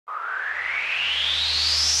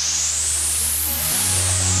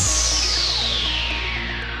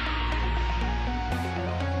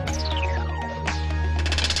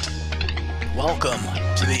Welcome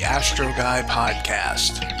to the AstroGuy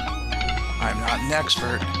Podcast. I'm not an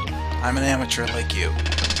expert, I'm an amateur like you.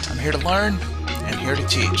 I'm here to learn and here to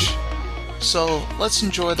teach. So let's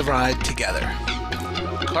enjoy the ride together.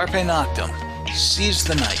 Carpe Noctem, seize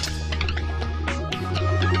the night.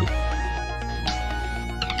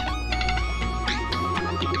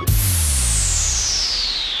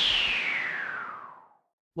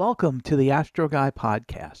 Welcome to the AstroGuy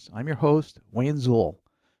Podcast. I'm your host, Wayne Zuhl.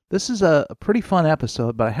 This is a pretty fun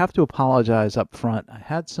episode, but I have to apologize up front. I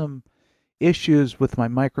had some issues with my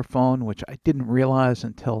microphone, which I didn't realize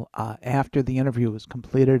until after the interview was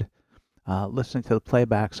completed, listening to the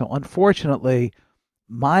playback. So unfortunately,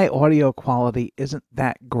 my audio quality isn't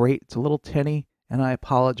that great. It's a little tinny, and I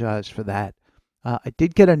apologize for that. I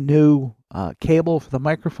did get a new cable for the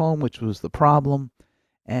microphone, which was the problem,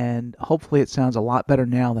 and hopefully it sounds a lot better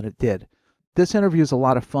now than it did. This interview is a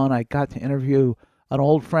lot of fun. I got to interview an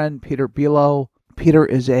old friend, Peter Bealo. Peter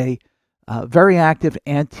is a very active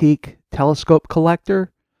antique telescope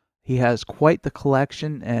collector. He has quite the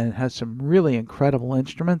collection and has some really incredible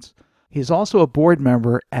instruments. He's also a board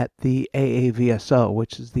member at the AAVSO,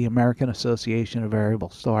 which is the American Association of Variable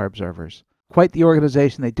Star Observers. Quite the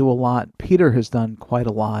organization. They do a lot. Peter has done quite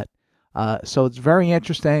a lot. So it's very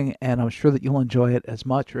interesting, and I'm sure that you'll enjoy it as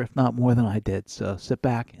much, or if not more than I did. So sit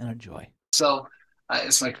back and enjoy. So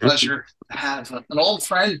it's my pleasure to have an old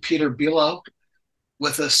friend, Peter Bealo,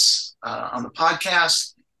 with us on the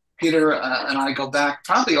podcast. Peter and I go back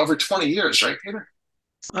probably over 20 years, right, Peter?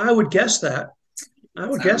 I would guess that.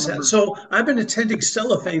 So I've been attending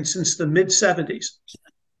Stellafane since the mid-'70s.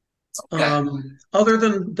 Okay. Other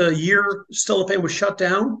than the year Stellafane was shut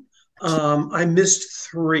down, I missed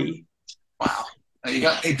 3. Wow. You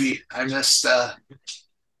got me beat. I missed, I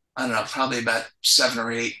don't know, probably about 7 or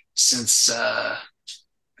 8 since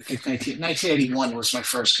I think 1981 was my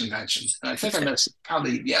first convention. And I think I missed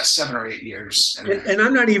probably, 7 or 8 years. And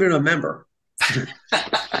I'm not even a member.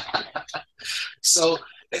 So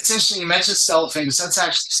it's interesting you mentioned Stellafane, because that's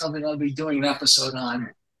actually something I'll be doing an episode on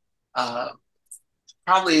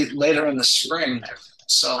probably later in the spring.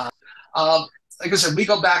 So like I said, we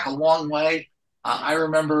go back a long way. I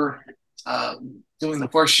remember doing the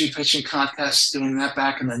horseshoe pitching contest, doing that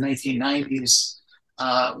back in the 1990s.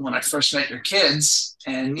 When I first met your kids,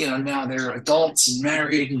 and now they're adults and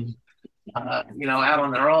married and out on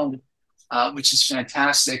their own, which is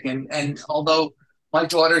fantastic. And although my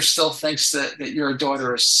daughter still thinks that your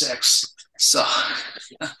daughter is 6, so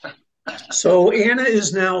so Anna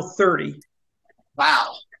is now 30.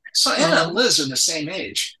 Wow. So Anna and Liz are the same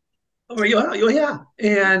age. Oh yeah.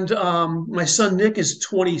 And my son Nick is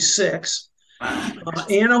 26.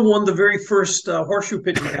 Anna won the very first horseshoe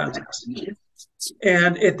pitching contest.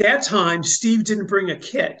 And at that time, Steve didn't bring a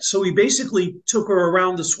kit. So he basically took her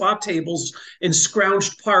around the swap tables and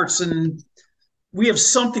scrounged parts. And we have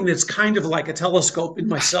something that's kind of like a telescope in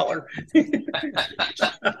my cellar.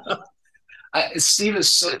 Steve is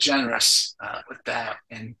so generous with that.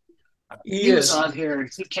 And he was on here.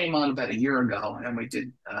 He came on about a year ago, and we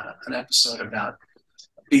did an episode about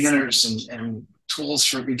beginners and tools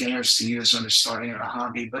for beginners to use when they're starting in a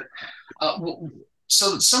hobby. But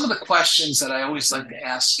so some of the questions that I always like to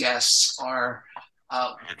ask guests are,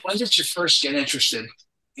 when did you first get interested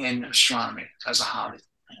in astronomy as a hobby?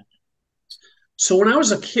 So when I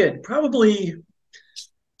was a kid, probably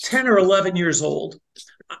 10 or 11 years old,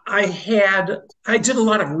 I did a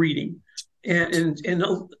lot of reading, and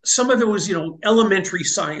some of it was, elementary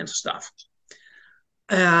science stuff.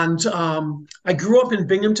 And I grew up in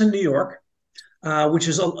Binghamton, New York, which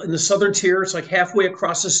is in the southern tier. It's like halfway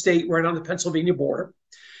across the state, right on the Pennsylvania border.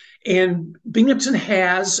 And Binghamton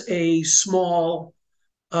has a small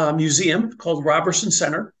museum called Robertson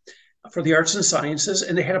Center for the Arts and Sciences,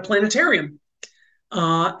 and they had a planetarium.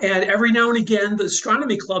 And every now and again, the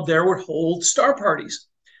astronomy club there would hold star parties.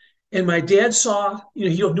 And my dad saw, he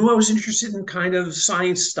knew I was interested in kind of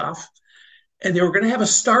science stuff, and they were going to have a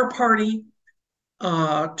star party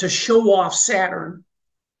to show off Saturn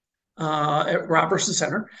at Robertson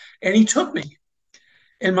Center, and he took me.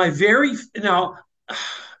 And this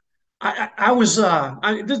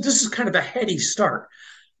is kind of a heady start.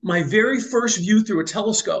 My very first view through a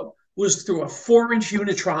telescope was through a 4-inch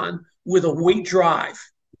unitron with a weight drive.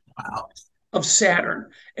 Wow. Of Saturn,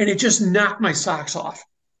 and it just knocked my socks off.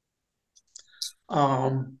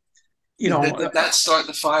 Did that start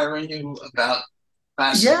the fire in you about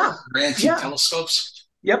antique telescopes?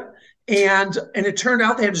 Yep. And it turned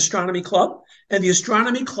out they had an astronomy club, and the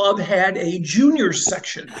astronomy club had a juniors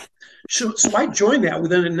section. So I joined that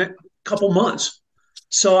within a couple months.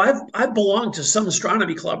 So I've belonged to some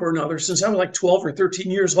astronomy club or another since I was like 12 or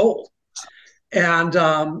 13 years old. And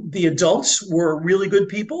the adults were really good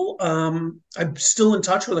people. I'm still in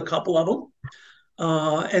touch with a couple of them.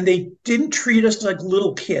 And they didn't treat us like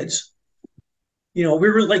little kids. We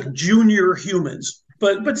were like junior humans,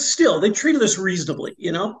 but still, they treated us reasonably.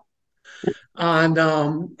 And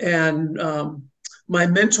my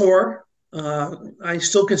mentor, I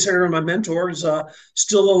still consider him my mentor, is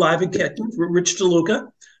still alive and kicking, Rich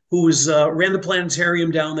DeLuca, who ran the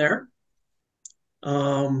planetarium down there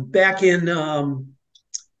back in the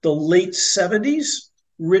late 70s.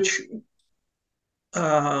 Rich,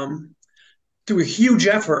 through a huge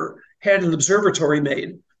effort, had an observatory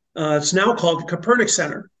made. It's now called Copernic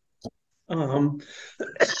Center.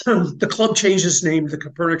 The club changed its name to the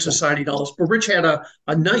Copernic Society dollars, but Rich had a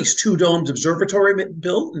nice two-domed observatory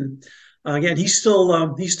built, and again, he's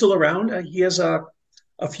still around. He has a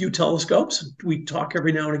few telescopes. We talk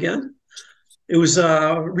every now and again. It was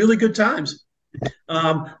really good times.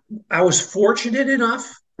 I was fortunate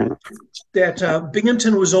enough that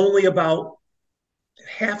Binghamton was only about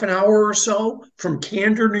half an hour or so from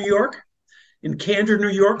Candor, New York. In Candor, New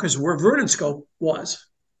York is where Vernonscope was.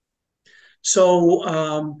 So,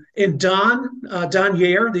 and Don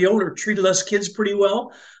Yair, the owner, treated us kids pretty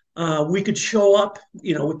well. We could show up,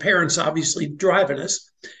 with parents obviously driving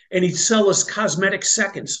us, and he'd sell us cosmetic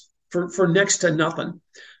seconds for next to nothing.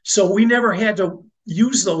 So we never had to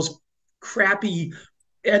use those crappy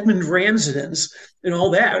Edmund Ramsdens and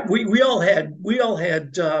all that. We all had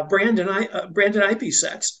Brandon IP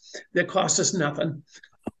sets that cost us nothing.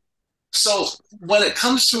 So when it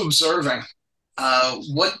comes to observing,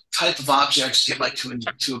 what type of objects do you like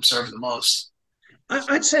to observe the most?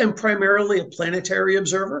 I'd say I'm primarily a planetary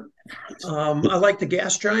observer. I like the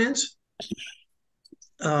gas giants.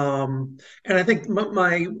 And I think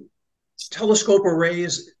my telescope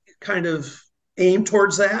arrays kind of aim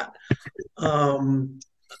towards that.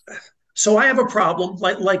 So I have a problem,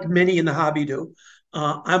 like many in the hobby do.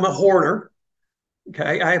 I'm a hoarder.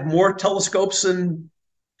 Okay, I have more telescopes than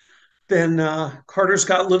Carter's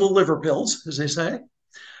got little liver pills, as they say.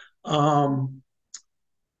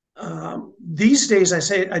 These days, I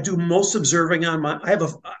say I do most observing on I have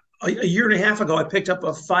a year and a half ago, I picked up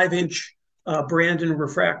a 5-inch Brandon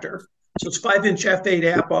refractor. So it's 5-inch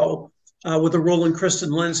f8 apo with a Roland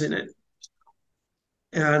Kristen lens in it.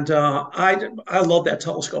 And I love that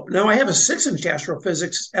telescope. Now I have a 6-inch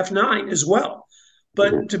astrophysics f9 as well.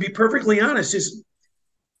 But to be perfectly honest,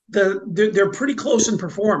 they're pretty close in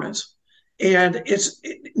performance. And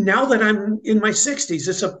now that I'm in my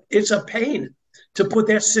 60s, it's a pain to put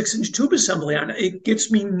that 6-inch tube assembly on. It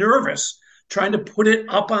gets me nervous trying to put it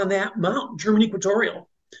up on that mount, German equatorial,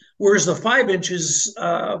 whereas the 5-inch is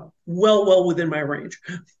well within my range.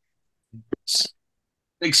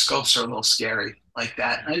 Big scopes are a little scary like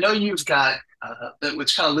that. I know you've got,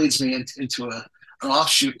 which kind of leads me into an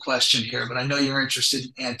offshoot question here, but I know you're interested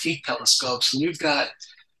in antique telescopes, and you've got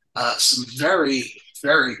some very,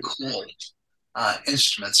 very cool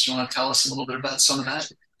instruments. Do you want to tell us a little bit about some of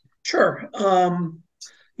that? Sure.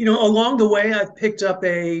 Along the way, I've picked up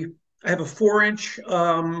I have a 4-inch,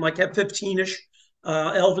 like F15-ish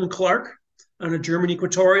Alvin Clark on a German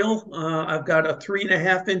equatorial. I've got a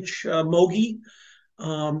 3.5-inch Mogi,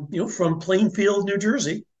 from Plainfield, New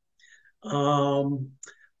Jersey. And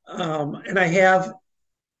I have,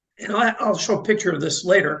 and I'll show a picture of this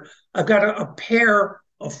later. I've got a pair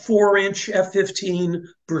of 4-inch F15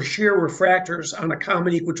 Brashear refractors on a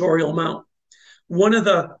common equatorial mount. One of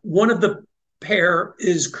the pair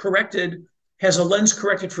has a lens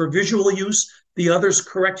corrected for visual use. The other's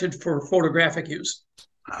corrected for photographic use.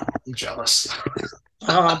 I'm jealous.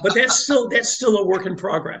 But that's still a work in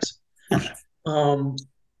progress.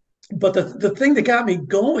 But the thing that got me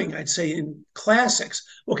going, I'd say, in classics,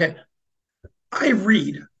 okay, I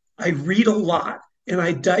read a lot, and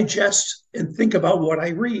I digest and think about what I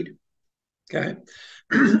read. Okay.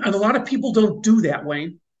 And a lot of people don't do that,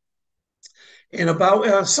 Wayne. And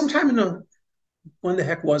about sometime when the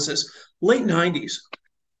heck was this? Late 90s,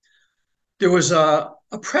 there was a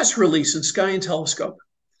press release in Sky and Telescope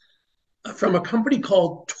from a company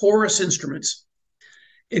called Taurus Instruments.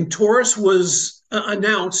 And Taurus was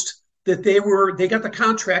announced that they got the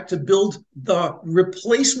contract to build the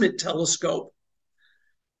replacement telescope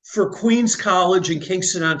for Queen's College in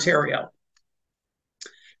Kingston, Ontario.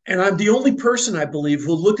 And I'm the only person, I believe,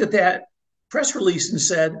 who looked at that press release and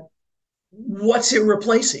said, what's it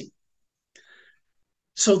replacing?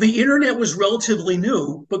 So the internet was relatively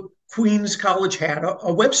new, but Queen's College had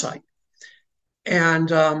a website. And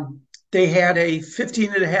they had a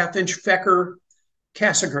 15.5-inch Fecker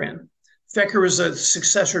Cassegrain. Fecker is a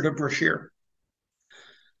successor to Brashear.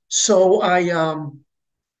 So I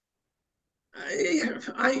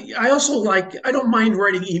I also like, I don't mind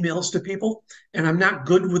writing emails to people, and I'm not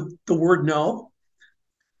good with the word no.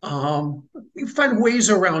 You find ways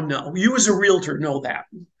around no. You as a realtor know that.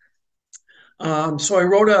 So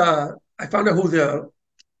I found out who the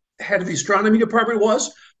head of the astronomy department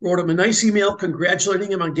was, wrote him a nice email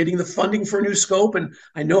congratulating him on getting the funding for a new scope. And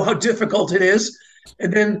I know how difficult it is.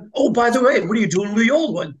 And then, oh, by the way, what are you doing with the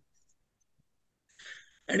old one?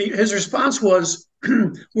 And his response was,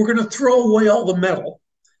 we're going to throw away all the metal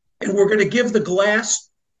and we're going to give the glass,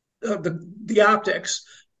 the optics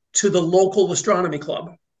to the local astronomy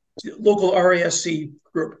club, local RASC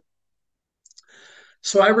group.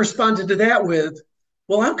 So I responded to that with,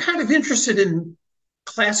 well, I'm kind of interested in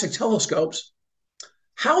classic telescopes.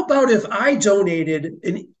 How about if I donated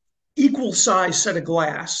an equal size set of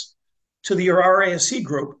glass to the RASC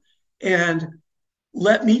group and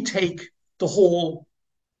let me take the whole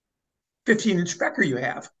 15-inch Becker you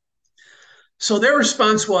have? So their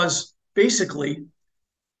response was basically,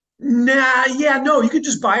 nah, yeah, no, you could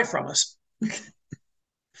just buy it from us.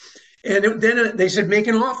 And then they said, make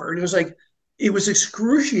an offer. And it was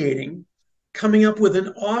excruciating coming up with an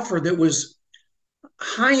offer that was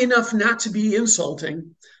high enough not to be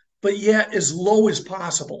insulting, but yet as low as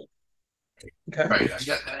possible. Okay. Right, I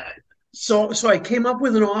get that. So I came up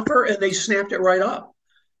with an offer and they snapped it right up.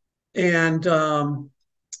 And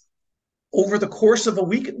over the course of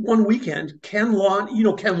one weekend, Ken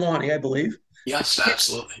Lonnie, I believe. Yes,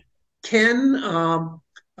 absolutely. Ken,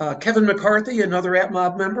 Kevin McCarthy, another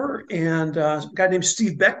AtMob member, and a guy named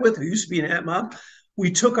Steve Beckwith, who used to be an AtMob. We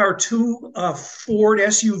took our two Ford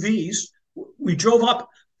SUVs. We drove up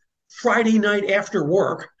Friday night after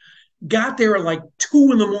work, got there at like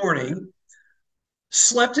 2 a.m,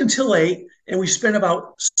 slept until 8, and we spent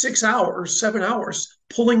about 7 hours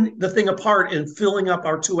pulling the thing apart and filling up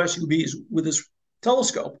our two SUVs with this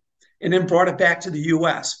telescope, and then brought it back to the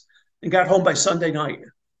U.S. and got home by Sunday night.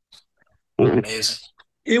 Amazing.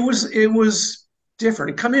 It was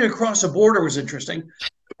different. Coming across the border was interesting.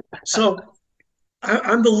 So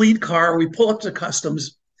I'm the lead car. We pull up to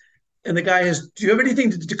customs, and the guy is, do you have anything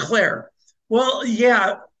to declare? Well,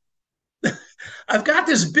 yeah. I've got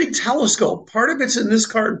this big telescope. Part of it's in this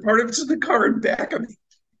car, and part of it's in the car in back of me.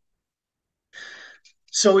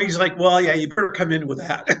 So he's like, well, yeah, you better come in with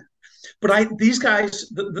that. But these guys,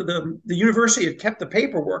 the university had kept the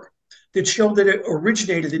paperwork that showed that it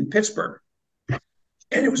originated in Pittsburgh.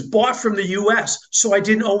 And it was bought from the U.S., so I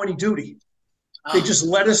didn't owe any duty. They just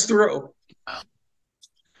let us through. Wow.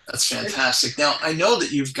 That's fantastic. Now, I know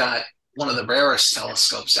that you've got one of the rarest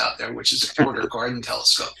telescopes out there, which is a Porter Garden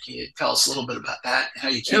telescope. Can you tell us a little bit about that, how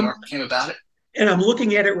you came about it? And I'm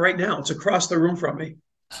looking at it right now. It's across the room from me.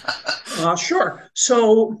 Sure.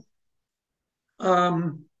 So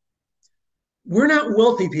we're not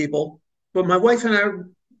wealthy people, but my wife and I,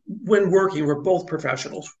 when working, we're both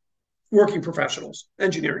working professionals,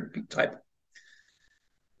 engineering type.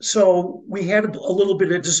 So we had a little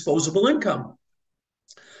bit of disposable income.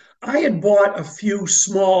 I had bought a few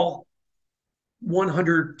small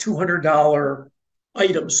 $100, $200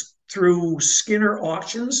 items through Skinner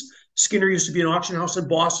Auctions. Skinner used to be an auction house in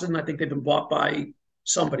Boston. I think they've been bought by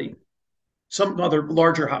some other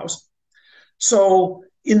larger house. So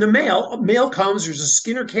in the mail comes, there's a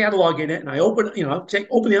Skinner catalog in it, and I open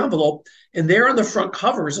the envelope, and there on the front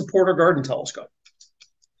cover is a Porter Garden telescope.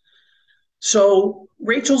 So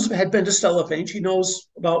Rachel's had been to Stellafane. She knows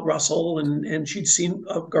about Russell, and she'd seen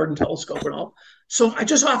a garden telescope and all. So I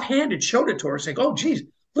just offhanded showed it to her, saying, oh, geez,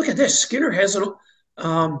 look at this. Skinner has a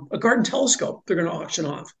garden telescope they're going to auction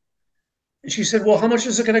off. And she said, well, how much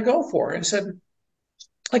is it going to go for? And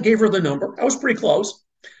I gave her the number. I was pretty close.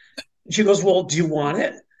 And she goes, well, do you want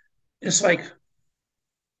it? And it's like,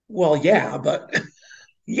 well, yeah, but.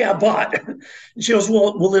 And she goes,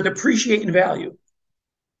 well, will it appreciate in value?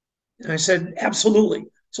 And I said, absolutely.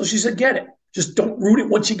 So she said, get it. Just don't ruin it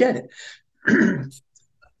once you get it.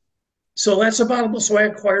 So that's about it. So I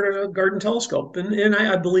acquired a garden telescope, and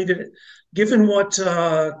I believe it. Given what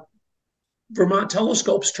Vermont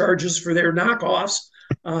Telescopes charges for their knockoffs,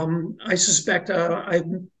 I suspect I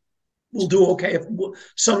will do okay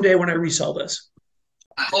someday when I resell this.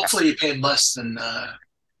 Hopefully you paid less than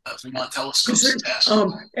Vermont Telescopes.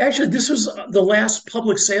 Actually, this was the last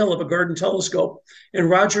public sale of a garden telescope, and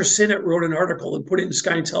Roger Sinnott wrote an article and put it in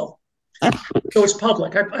SkyTel. So it's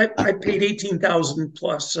public. I paid $18,000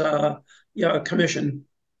 plus commission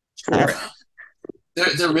for it.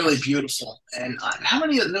 They're really beautiful. And how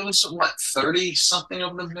many of those? 30 something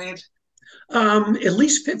of them made? At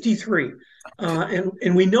least 53.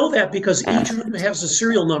 And we know that because each of them has a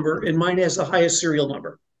serial number, and mine has the highest serial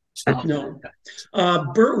number. No.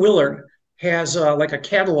 Burt Willard has like a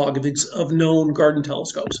catalog of known garden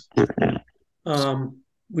telescopes,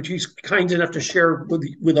 which he's kind enough to share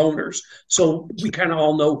with owners. So we kind of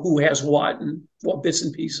all know who has what and what bits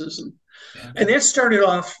and pieces. And that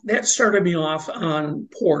started me off on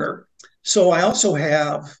Porter. So I also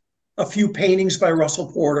have a few paintings by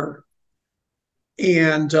Russell Porter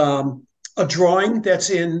and a drawing that's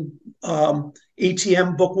in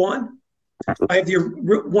ATM Book 1. I have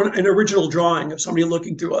an original drawing of somebody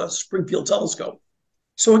looking through a Springfield telescope.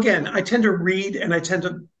 So again, I tend to read and I tend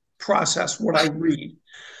to process what I read.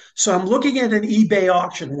 So I'm looking at an eBay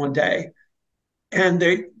auction one day, and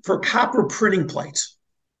for copper printing plates.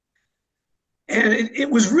 And it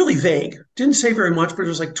was really vague. Didn't say very much, but it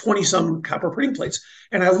was like 20-some copper printing plates.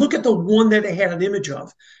 And I look at the one that it had an image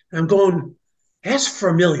of, and I'm going, that's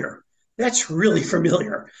familiar. That's really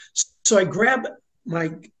familiar. So I grab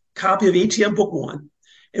my copy of ATM Book 1,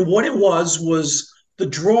 and what it was the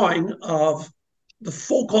drawing of the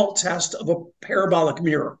Foucault test of a parabolic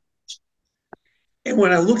mirror. And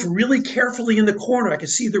when I looked really carefully in the corner, I could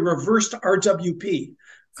see the reversed RWP.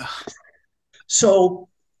 So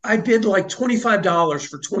I bid like $25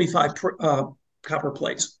 for 25 copper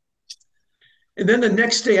plates. And then the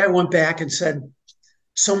next day I went back and said,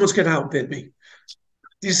 someone's going to outbid me.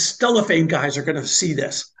 These Stellafane guys are going to see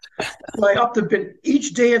this. So I upped the bid.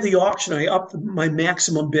 Each day of the auction, I upped my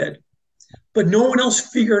maximum bid. But no one else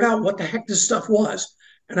figured out what the heck this stuff was.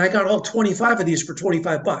 And I got all 25 of these for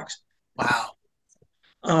 $25. Wow.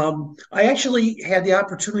 I actually had the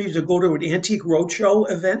opportunity to go to an Antique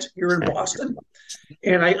Roadshow event here in Boston.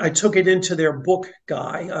 And I took it into their book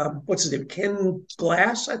guy. What's his name? Ken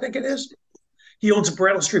Glass, I think it is. He owns a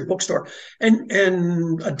Brattle Street bookstore.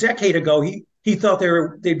 And a decade ago, he thought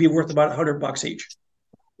they'd be worth about $100 each.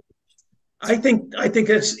 I think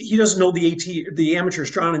he doesn't know the amateur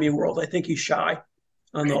astronomy world. I think he's shy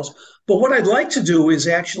on those. But what I'd like to do is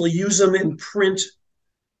actually use them in print.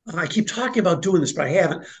 I keep talking about doing this, but I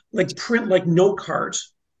haven't. Like print like note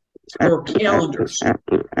cards or calendars,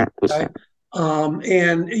 okay?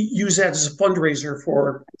 And use that as a fundraiser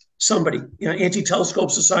for somebody, Anti-Telescope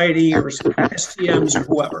Society or STMs or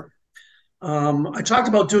whoever. I talked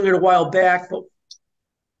about doing it a while back, but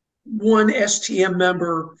one STM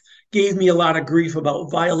member gave me a lot of grief about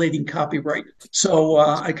violating copyright. So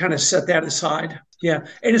I kind of set that aside. Yeah,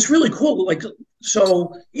 and it's really cool. Like,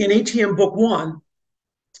 so in ATM Book 1,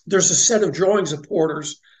 there's a set of drawings of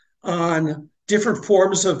Porter's on different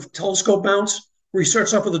forms of telescope mounts, where he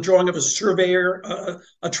starts off with a drawing of a surveyor,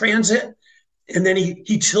 a transit, and then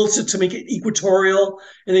he tilts it to make it equatorial,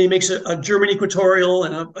 and then he makes a German equatorial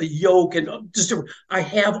and a yoke, and just different. I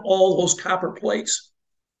have all those copper plates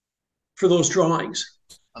for those drawings.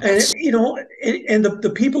 And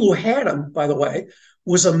the people who had them, by the way,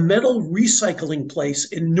 was a metal recycling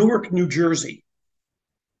place in Newark, New Jersey.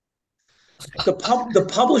 The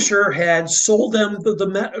publisher had sold them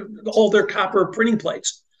all their copper printing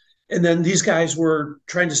plates, and then these guys were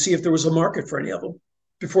trying to see if there was a market for any of them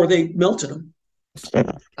before they melted them.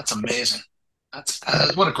 That's amazing. That's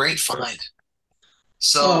what a great find.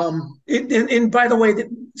 So, and by the way,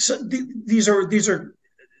 these are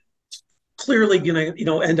clearly going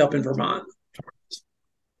to end up in Vermont.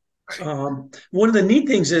 One of the neat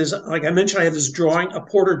things is, like I mentioned, I have this drawing, a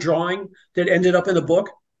Porter drawing that ended up in the book.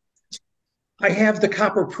 I have the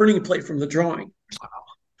copper printing plate from the drawing,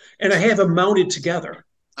 and I have them mounted together.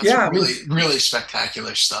 That's really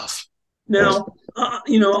spectacular stuff. Now, I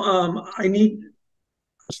need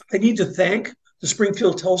to thank the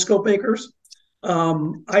Springfield telescope makers.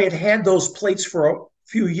 I had those plates for a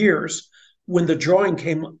few years when the drawing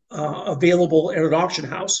came available at an auction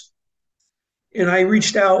house, and I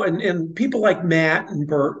reached out, and people like Matt and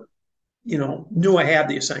Bert, knew I had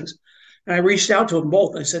these things, and I reached out to them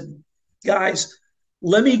both. And I said, guys,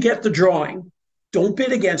 let me get the drawing. Don't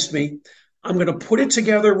bid against me. I'm going to put it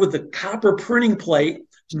together with the copper printing plate,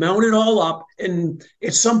 mount it all up, and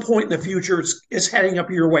at some point in the future, it's heading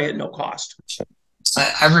up your way at no cost.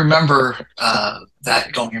 I remember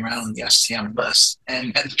that going around on the STM list,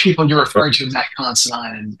 and the people you're referring to, Matt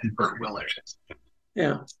Considine and Bert Willard.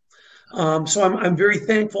 Yeah. So I'm very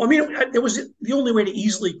thankful. I mean, it was the only way to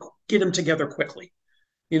easily get them together quickly.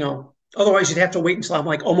 Otherwise, you'd have to wait until I'm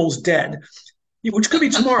like almost dead, which could be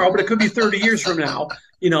tomorrow, but it could be 30 years from now,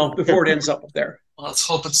 before it ends up there. Well, let's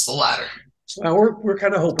hope it's the latter. Well, we're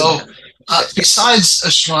kind of hoping. So, besides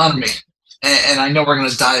astronomy, and I know we're going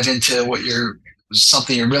to dive into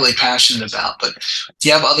something you're really passionate about, but do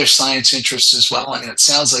you have other science interests as well? I mean, it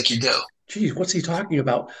sounds like you do. Geez, what's he talking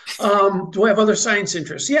about? Do I have other science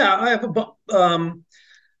interests? Yeah, I have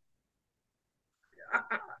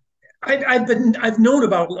I've known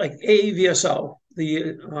about like AAVSO,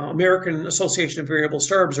 the American Association of Variable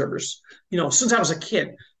Star Observers, since I was a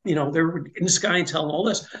kid. They were in the sky and telling all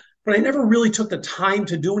this, but I never really took the time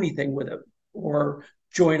to do anything with it or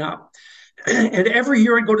join up. And every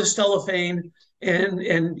year I'd go to Stellafane,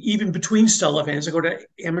 and even between Stellafanes, I go to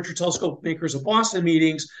Amateur Telescope Makers of Boston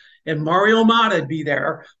meetings, and Mario Mata would be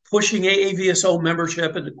there pushing AAVSO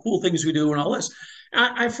membership and the cool things we do and all this.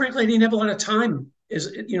 I frankly didn't have a lot of time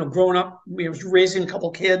growing up. I was raising a couple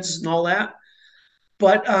kids and all that.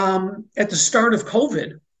 But at the start of COVID,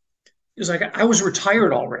 it was like I was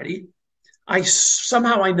retired already.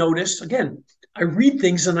 Somehow I noticed, again, I read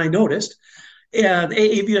things and I noticed, and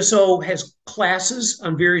AAVSO has classes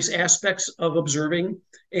on various aspects of observing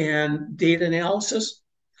and data analysis.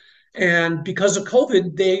 And because of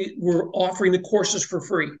COVID, they were offering the courses for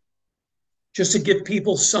free just to give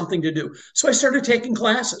people something to do. So I started taking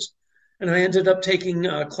classes, and I ended up taking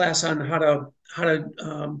a class on how to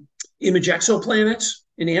image exoplanets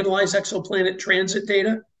and analyze exoplanet transit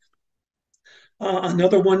data.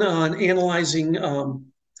 Another one on analyzing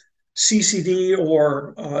CCD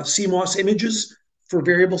or CMOS images for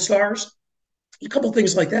variable stars, a couple of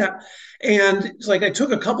things like that. And it's like I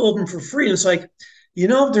took a couple of them for free, and it's like,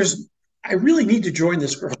 I really need to join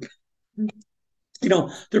this group.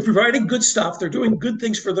 They're providing good stuff. They're doing good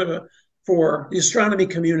things for the astronomy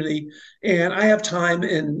community, and I have time,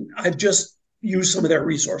 and I've just used some of their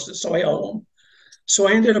resources, so I owe them. So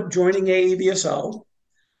I ended up joining AAVSO.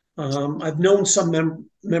 I've known some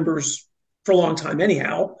members for a long time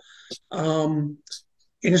anyhow. And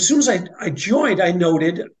as soon as I joined, I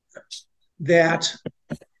noted that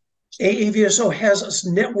AAVSO has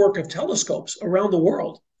a network of telescopes around the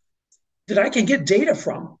world that I can get data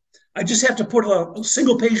from. I just have to put a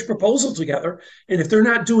single-page proposal together, and if they're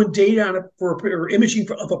not doing data on it or imaging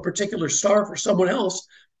of a particular star for someone else,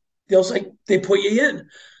 they put you in.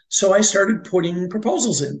 So I started putting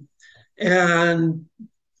proposals in, and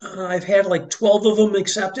I've had like 12 of them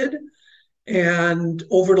accepted. And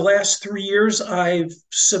over the last 3 years, I've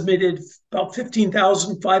submitted about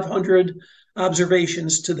 15,500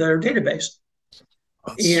 observations to their database.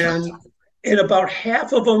 And about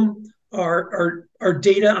half of them are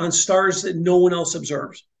data on stars that no one else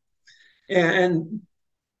observes. And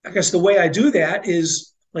I guess the way I do that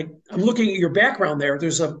is, like, I'm looking at your background there.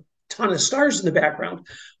 There's a ton of stars in the background.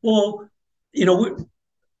 Well,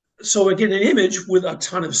 so I get an image with a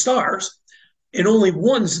ton of stars, and only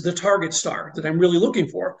one's the target star that I'm really looking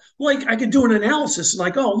for. Like, I could do an analysis and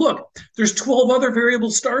like, oh, look, there's 12 other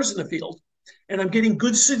variable stars in the field, and I'm getting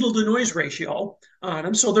good signal to noise ratio on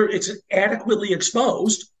them, so it's adequately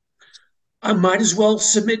exposed. I might as well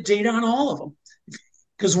submit data on all of them,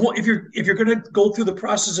 because if you're going to go through the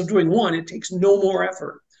process of doing one, it takes no more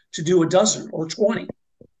effort to do a dozen or 20,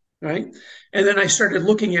 right? And then I started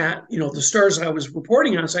looking at the stars I was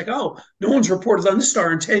reporting on. It's like, oh, no one's reported on this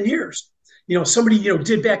star in 10 years. Somebody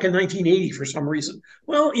did back in 1980 for some reason.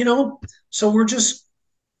 Well, so we're just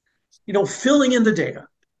filling in the data.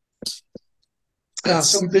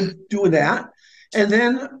 So we've been doing that, and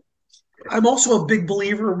then I'm also a big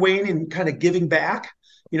believer, Wayne, in kind of giving back.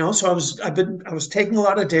 So I was taking a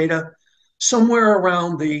lot of data, somewhere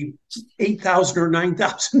around the 8,000 or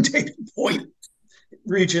 9,000 data point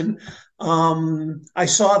region. I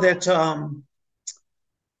saw that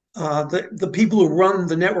the people who run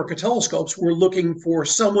the network of telescopes were looking for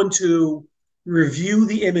someone to review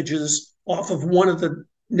the images off of one of the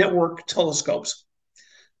network telescopes.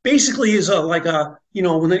 Basically, is when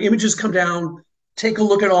the images come down, take a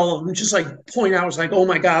look at all of them, just like point out, it's like, oh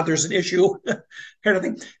my God, there's an issue, kind of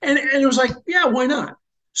thing. And it was like, yeah, why not?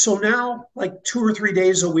 So now, like 2 or 3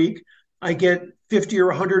 days a week, I get 50 or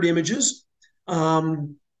 100 images,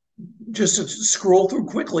 just to scroll through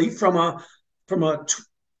quickly from a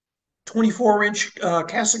 24-inch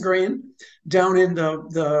Cassegrain down in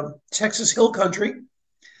the Texas Hill Country,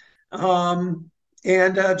 and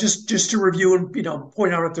just to review and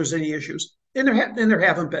point out if there's any issues. And there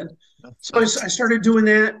haven't been. So I started doing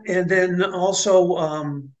that, and then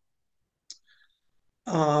also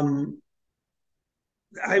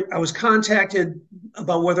I was contacted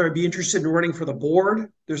about whether I'd be interested in running for the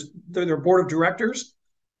board. Their board of directors.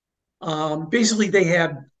 Basically, they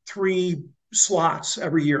had 3 slots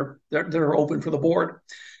every year that are open for the board,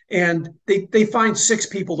 and they find 6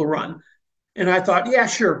 people to run. And I thought, yeah,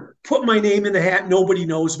 sure, put my name in the hat. Nobody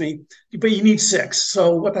knows me, but you need 6.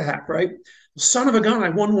 So what the heck, right? Son of a gun, I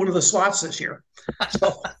won one of the slots this year.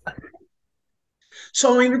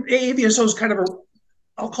 So I mean, AAVSO is kind of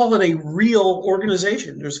I'll call it a real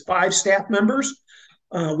organization. There's 5 staff members.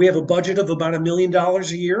 We have a budget of about $1 million a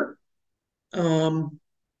year.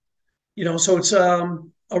 So it's a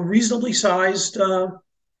reasonably sized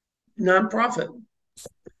nonprofit.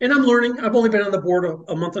 And I'm learning. I've only been on the board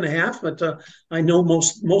a month and a half, but I know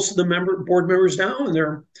most of the board members now, and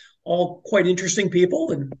they're all quite interesting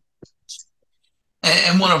people.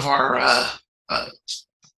 And one of our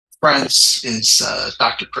friends is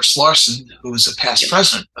Dr. Chris Larson, who is a past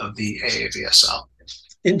president of the AAVSO.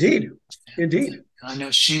 Indeed. I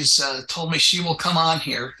know she's told me she will come on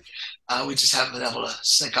here. We just haven't been able to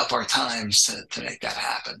sync up our times to make that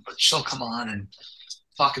happen. But she'll come on and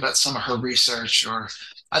talk about some of her research, or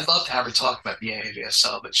I'd love to have her talk about the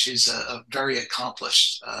AAVSO, but she's a very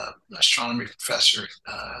accomplished astronomy professor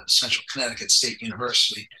at Central Connecticut State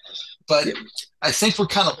University. But I think we're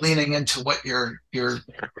kind of leaning into what your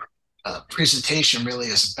presentation really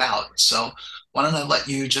is about. So why don't I let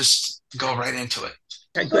you just go right into it?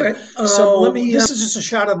 Okay, good. So this is just a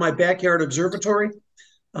shot of my backyard observatory.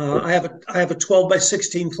 I have a 12 by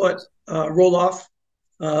 16 foot roll-off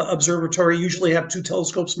observatory. Usually have two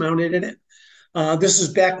telescopes mounted in it. This is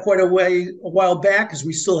back quite a while back, because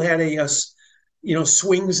we still had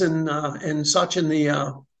swings and such in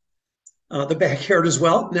the backyard as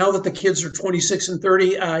well. Now that the kids are 26 and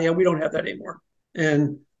 30, we don't have that anymore.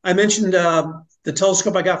 And I mentioned the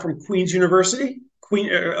telescope I got from Queen's University,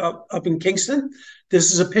 up in Kingston.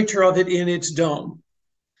 This is a picture of it in its dome.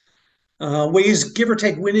 Weighs, give or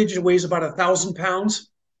take windage, it weighs about 1,000 pounds.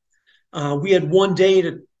 We had one day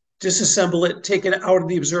to disassemble it, take it out of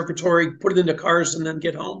the observatory, put it into cars, and then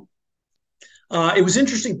get home. It was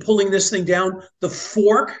interesting pulling this thing down. The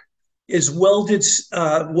fork is welded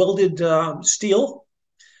steel,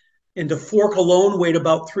 and the fork alone weighed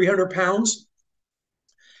about 300 pounds.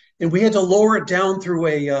 And we had to lower it down through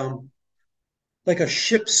like a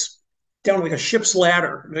ship's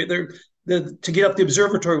ladder. To get up the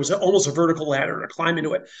observatory was almost a vertical ladder to climb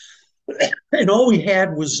into it. And all we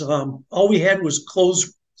had was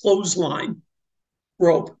clothesline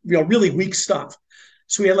rope, really weak stuff.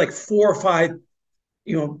 So we had like 4 or 5,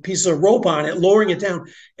 pieces of rope on it, lowering it down.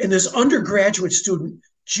 And this undergraduate student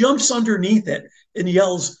jumps underneath it and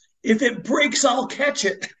yells, "If it breaks, I'll catch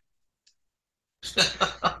it."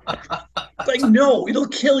 Like, no, it'll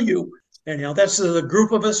kill you. Anyhow, that's the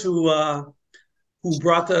group of us who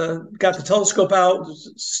got the telescope out: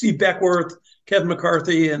 Steve Beckworth, Kevin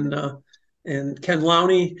McCarthy, and Ken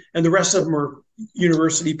Lowney, and the rest of them are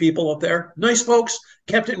university people up there. Nice folks,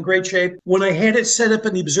 kept it in great shape. When I had it set up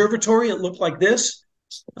in the observatory, it looked like this.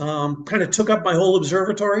 Kind of took up my whole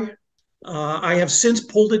observatory. I have since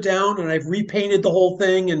pulled it down, and I've repainted the whole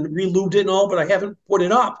thing and re-lubed it and all, but I haven't put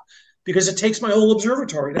it up because it takes my whole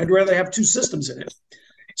observatory, and I'd rather have 2 systems in it.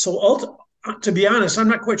 So to be honest, I'm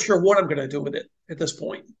not quite sure what I'm going to do with it at this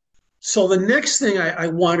point. So the next thing I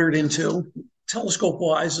wandered into,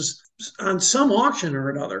 telescope-wise, is on some auction or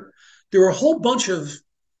another, there were a whole bunch of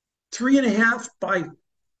 3.5 by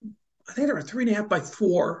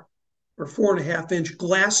 4 or 4.5 inch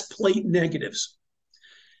glass plate negatives.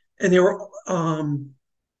 And they were, and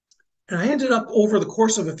I ended up over the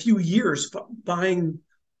course of a few years buying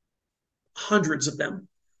hundreds of them.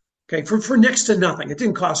 Okay, for next to nothing. It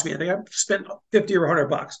didn't cost me anything. I spent $50 or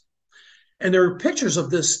 $100. And there are pictures of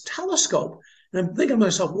this telescope, and I'm thinking to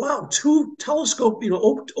myself, wow, 2 telescope,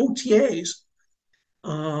 OTAs.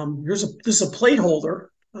 This is a plate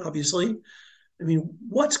holder, obviously. I mean,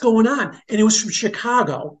 what's going on? And it was from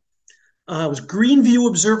Chicago. It was Greenview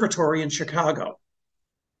Observatory in Chicago.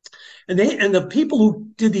 And the people who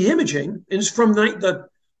did the imaging is from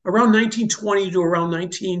around 1920 to around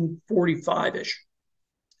 1945-ish.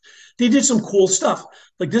 They did some cool stuff.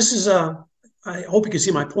 Like this is I hope you can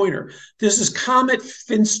see my pointer. This is Comet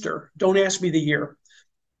Finster. Don't ask me the year.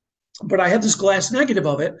 But I had this glass negative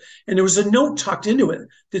of it, and there was a note tucked into it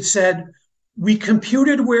that said, "We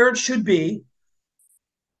computed where it should be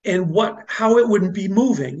and how it wouldn't be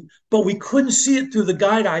moving, but we couldn't see it through the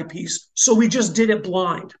guide eyepiece, so we just did it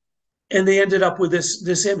blind." And they ended up with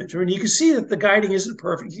this image. I mean, you can see that the guiding isn't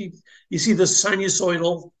perfect. You see the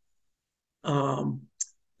sinusoidal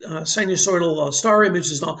star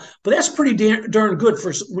images and all, but that's pretty darn good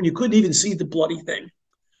for when you couldn't even see the bloody thing.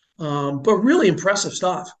 But really impressive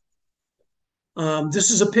stuff. This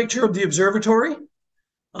is a picture of the observatory.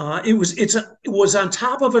 It was on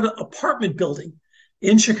top of an apartment building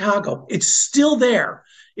in Chicago. It's still there.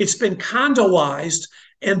 It's been condoized,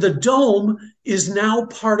 and the dome is now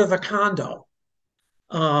part of a condo.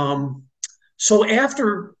 So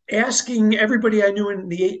after asking everybody I knew in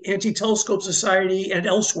the Anti-Telescope Society and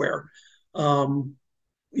elsewhere, who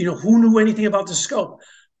knew anything about the scope,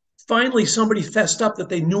 finally somebody fessed up that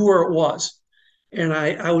they knew where it was. And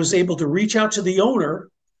I was able to reach out to the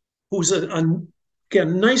owner, who's a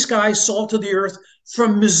Again, nice guy, salt of the earth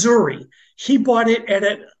from Missouri. He bought it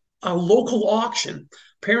at a local auction.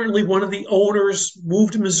 Apparently, one of the owners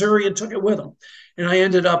moved to Missouri and took it with him. And I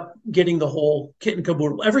ended up getting the whole kit and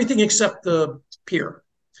caboodle, everything except the pier.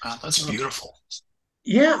 Wow, that's beautiful.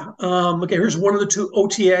 Yeah. Okay, here's one of the two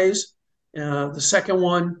OTAs. The second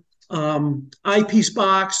one, eyepiece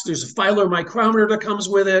box. There's a filer micrometer that comes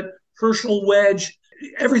with it, Herschel wedge,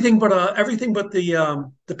 everything but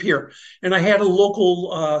the pier. And I had a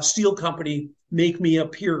local steel company make me a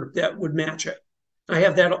pier that would match it. I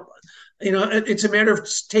have that. It's a matter of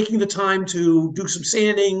taking the time to do some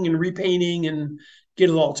sanding and repainting and get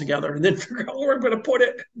it all together, and then figure out where I'm going to put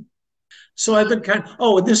it. So I've been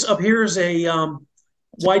and this up here is a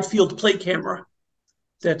wide field plate camera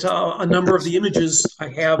that a number of the images I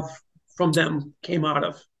have from them came out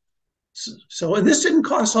of. So, and this didn't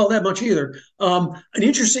cost all that much either. An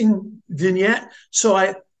interesting vignette. So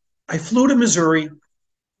I flew to Missouri,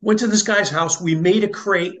 went to this guy's house. We made a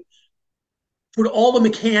crate, put all the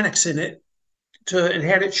mechanics in it and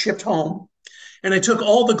had it shipped home. And I took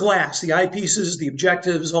all the glass, the eyepieces, the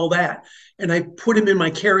objectives, all that, and I put them in my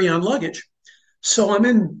carry-on luggage. So I'm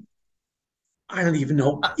in, I don't even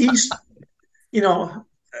know, East,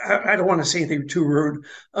 I don't want to say anything too rude.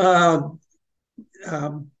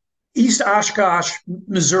 East Oshkosh,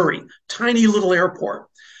 Missouri, tiny little airport.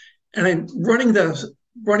 And I'm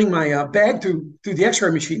running my bag through the x-ray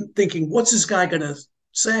machine thinking, what's this guy going to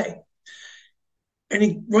say? And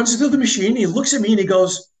he runs through the machine, he looks at me and he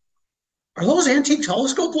goes, are those antique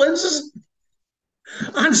telescope lenses?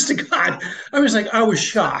 Honest to God. I was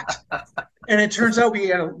shocked. And it turns out we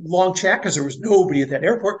had a long chat because there was nobody at that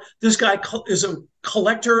airport. This guy is a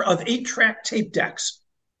collector of 8-track tape decks.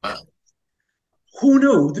 Wow. Who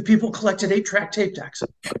knew that people collected 8-track tape decks?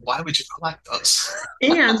 Why would you collect those?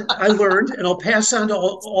 And I learned, and I'll pass on to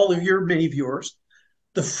all of your many viewers,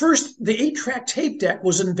 the 8-track tape deck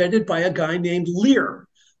was invented by a guy named Lear,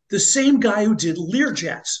 the same guy who did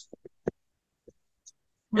Learjets.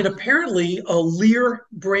 And apparently a Lear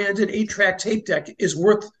branded 8-track tape deck is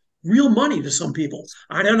worth real money to some people.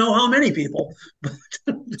 I don't know how many people, but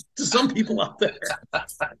to some people out there.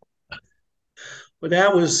 But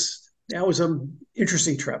that was an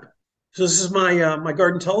interesting trip. So this is my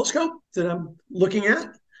garden telescope that I'm looking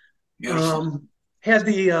at. Had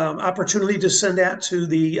the opportunity to send that to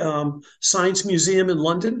the Science Museum in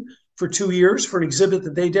London for 2 years for an exhibit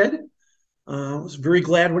that they did. I was very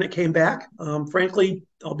glad when it came back. Frankly,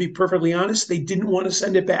 I'll be perfectly honest, they didn't want to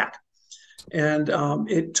send it back. And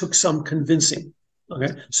it took some convincing.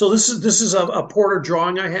 Okay, so this is a Porter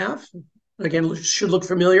drawing I have. Again, it should look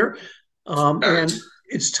familiar. And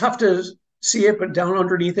it's tough to see it, but down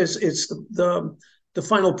underneath it's the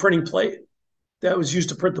final printing plate that was used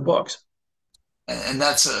to print the books. And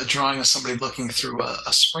that's a drawing of somebody looking through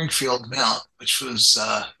a Springfield mount, which was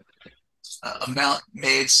a mount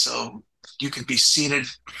made so you could be seated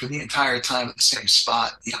for the entire time at the same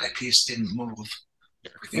spot. The eyepiece didn't move.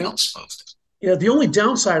 Everything else moved. Yeah, the only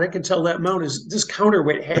downside I can tell that mount is this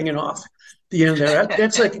counterweight hanging off the end there.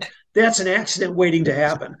 That's an accident waiting to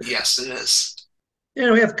happen. Yes, it is.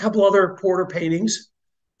 And we have a couple other Porter paintings.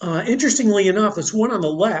 Interestingly enough, this one on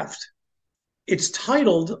the left, it's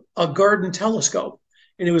titled A Garden Telescope,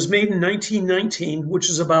 and it was made in 1919, which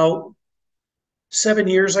is about 7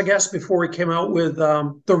 years, I guess, before he came out with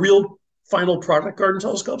the real final product garden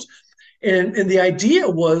telescopes. And the idea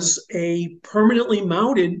was a permanently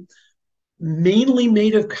mounted, mainly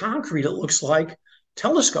made of concrete, it looks like,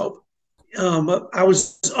 telescope. I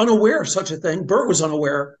was unaware of such a thing. Bert was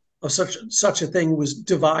unaware of such a thing was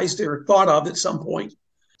devised or thought of at some point.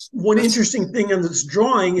 One interesting thing on this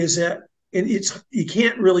drawing is that, and you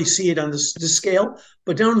can't really see it on this scale,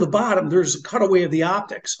 but down at the bottom, there's a cutaway of the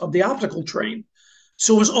optical train.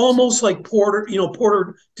 So it was almost like Porter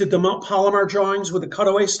did the Mount Palomar drawings with the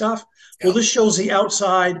cutaway stuff. Yeah. Well, this shows the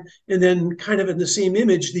outside and then kind of in the same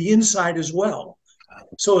image, the inside as well.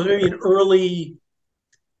 So it was maybe an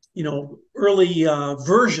early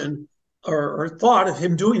version or thought of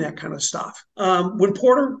him doing that kind of stuff. When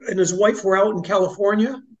Porter and his wife were out in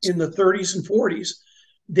California in the 30s and 40s,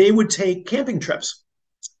 they would take camping trips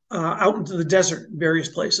out into the desert in various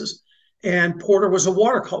places. And Porter was a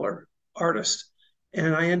watercolor artist.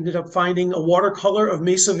 And I ended up finding a watercolor of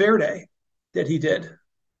Mesa Verde that he did.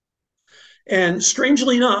 And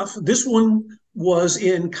strangely enough, this one was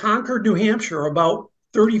in Concord, New Hampshire, about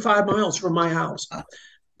 35 miles from my house.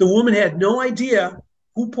 The woman had no idea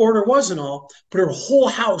who Porter was and all, but her whole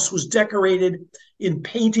house was decorated in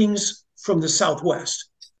paintings from the Southwest.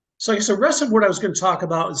 So I guess the rest of what I was going to talk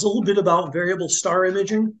about is a little bit about variable star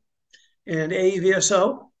imaging and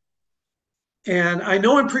AAVSO. And I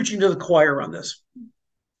know I'm preaching to the choir on this,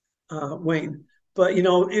 Wayne, but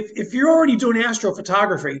if you're already doing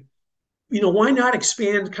astrophotography, why not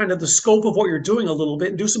expand kind of the scope of what you're doing a little bit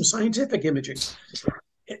and do some scientific imaging?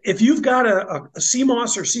 If you've got a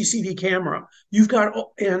CMOS or CCD camera, you've got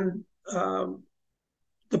the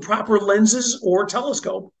proper lenses or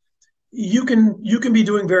telescope, you can be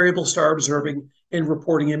doing variable star observing and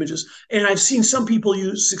reporting images. And I've seen some people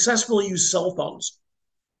successfully use cell phones,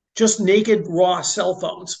 just naked raw cell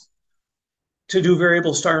phones, to do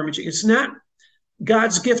variable star imaging. It's not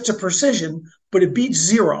God's gift to precision, but it beats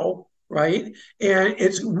zero, right? And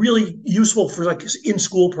it's really useful for like in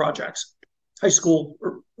school projects, high school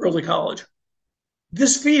or early college.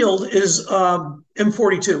 This field is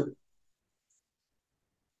M42.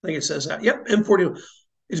 I think it says that. Yep, M42.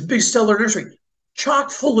 It's big stellar nursery, chock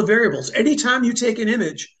full of variables. Anytime you take an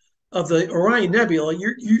image of the Orion Nebula,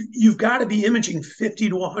 you've got to be imaging 50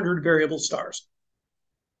 to 100 variable stars.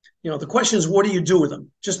 The question is, what do you do with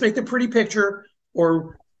them? Just make the pretty picture,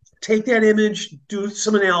 or take that image, do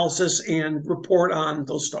some analysis, and report on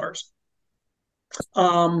those stars.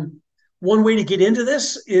 One way to get into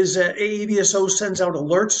this is AAVSO sends out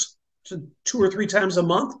alerts to 2 or 3 times a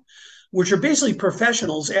month, which are basically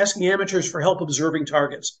professionals asking amateurs for help observing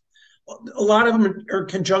targets. A lot of them are in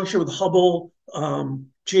conjunction with Hubble,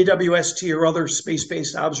 JWST, or other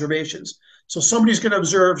space-based observations. So somebody's going to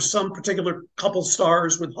observe some particular couple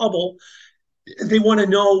stars with Hubble. They want to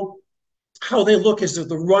know how they look as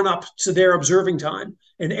the run-up to their observing time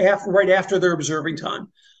and right after their observing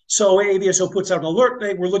time. So AAVSO puts out an alert.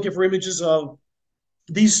 Hey, we're looking for images of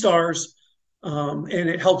these stars, and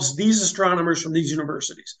it helps these astronomers from these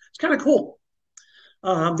universities. It's kind of cool.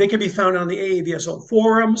 They can be found on the AAVSO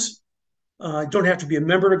forums. Don't have to be a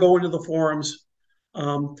member to go into the forums.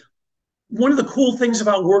 One of the cool things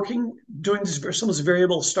about doing some of this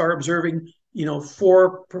variable star observing,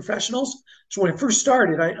 for professionals. So when I first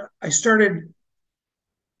started, I started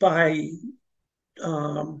by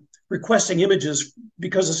requesting images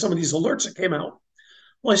because of some of these alerts that came out.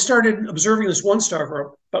 Well, I started observing this one star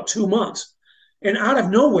for about 2 months. And out of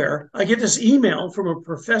nowhere, I get this email from a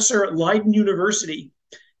professor at Leiden University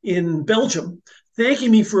in Belgium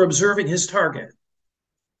thanking me for observing his target,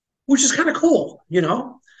 which is kind of cool,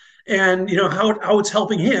 and how it's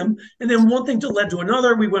helping him. And then one thing led to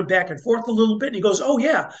another. We went back and forth a little bit, and he goes, "Oh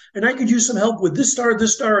yeah, and I could use some help with this star, and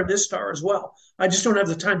this star as well. I just don't have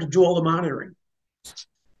the time to do all the monitoring."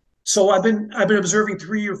 So I've been observing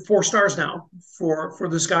 3 or 4 stars now for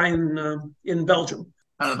this guy in Belgium.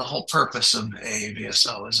 Kind of the whole purpose of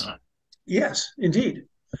AAVSO, isn't it? Yes, indeed.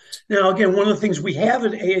 Now, again, one of the things we have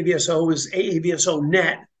at AAVSO is AAVSO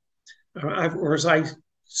Net, or as I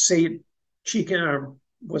say it,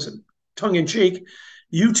 tongue in cheek,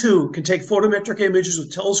 you too can take photometric images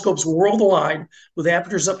with telescopes worldwide with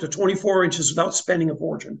apertures up to 24 inches without spending a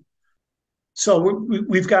fortune. So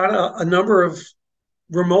we've got a number of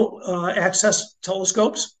remote access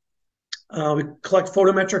telescopes. We collect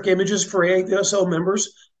photometric images for AAVSO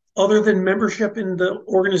members. Other than membership in the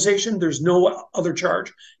organization, there's no other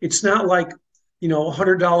charge. It's not like,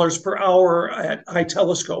 $100 per hour at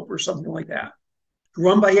iTelescope or something like that.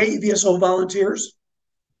 Run by AAVSO volunteers.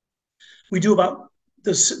 We do about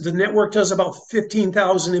this. The network does about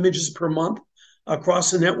 15,000 images per month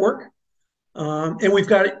across the network. And we've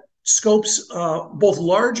got scopes, both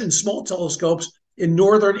large and small telescopes in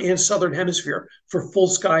northern and southern hemisphere for full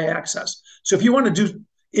sky access. So if you want to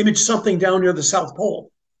image something down near the South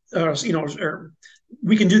Pole,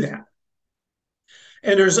 we can do that.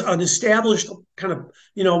 And there's an established kind of,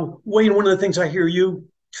 Wayne, one of the things I hear you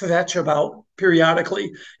fetch about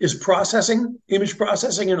periodically is image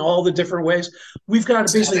processing in all the different ways. We've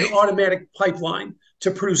got basically an automatic pipeline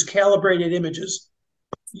to produce calibrated images,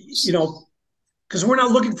 because we're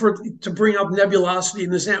not looking to bring up nebulosity in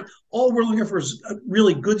this. All we're looking for is a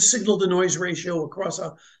really good signal to noise ratio across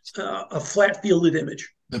a flat fielded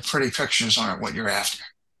image. The pretty pictures aren't what you're after.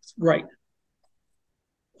 Right.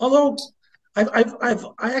 Although I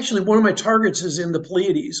actually, one of my targets is in the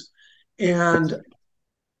Pleiades, and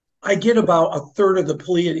I get about a third of the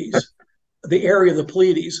Pleiades, the area of the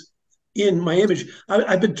Pleiades, in my image.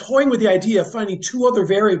 I've been toying with the idea of finding 2 other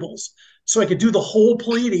variables so I could do the whole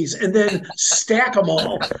Pleiades and then stack them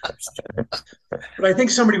all. But I think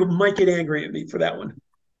somebody might get angry at me for that one.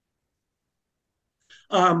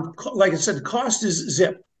 Like I said, the cost is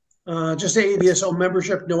zip. Just AAVSO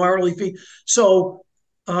membership, no hourly fee. So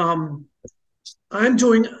I'm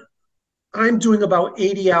doing about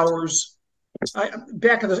 80 hours.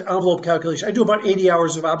 Back of the envelope calculation, I do about 80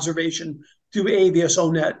 hours of observation through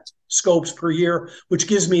AAVSO Net scopes per year, which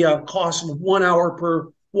gives me a cost of 1 hour per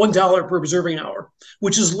 $1 per observing hour,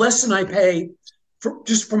 which is less than I pay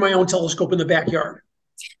just for my own telescope in the backyard,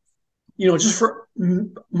 just for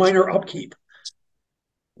minor upkeep.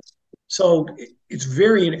 So it's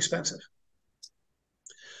very inexpensive.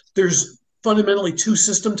 There's fundamentally two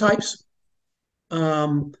system types.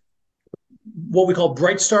 What we call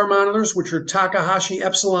bright star monitors, which are Takahashi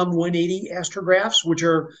Epsilon 180 astrographs, which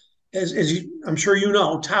are, I'm sure you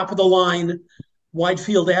know, top of the line wide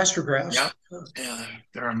field astrographs. Yeah,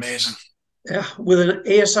 they're amazing. Yeah, with an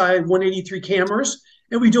ASI 183 cameras,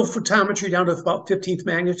 and we do photometry down to about 15th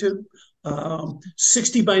magnitude,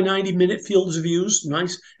 60 by 90 minute fields of views,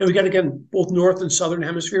 nice. And we got, again, both north and southern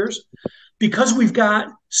hemispheres. Because we've got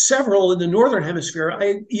several in the northern hemisphere,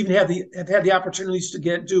 I even have had the opportunities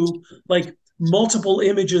to do like multiple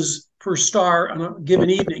images per star on a given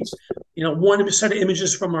evening. One set of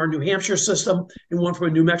images from our New Hampshire system and one from a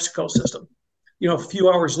New Mexico system, a few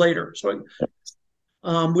hours later. So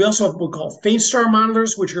we also have what we call faint star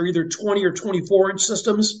monitors, which are either 20 or 24-inch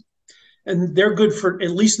systems, and they're good for at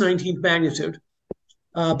least 19th magnitude,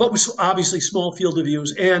 but with obviously small field of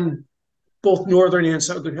views, and both northern and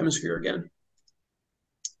southern hemisphere again.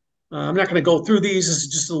 I'm not going to go through these. This is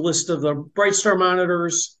just a list of the bright star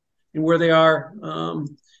monitors and where they are.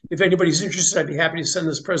 If anybody's interested, I'd be happy to send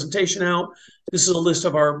this presentation out. This is a list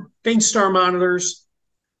of our faint star monitors.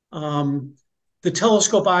 The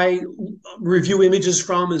telescope I review images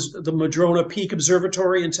from is the Madrona Peak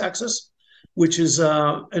Observatory in Texas, which is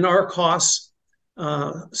an ARCOS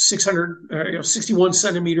 61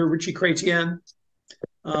 centimeter Ritchie Chrétien.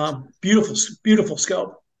 Beautiful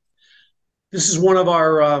scope. This is one of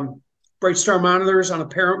our bright star monitors on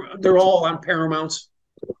they're all on Paramounts.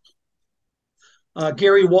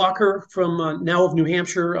 Gary Walker from now of New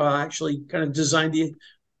Hampshire actually kind of designed the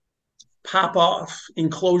pop-off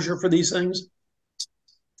enclosure for these things.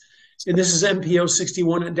 And this is MPO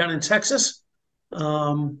 61 down in Texas.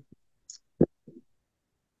 Nice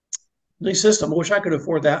system. I wish I could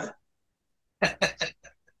afford that.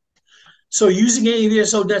 So using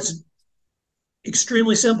AAVSO, that's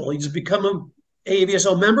extremely simple. You just become an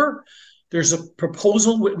AAVSO member. There's a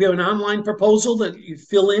proposal. We have an online proposal that you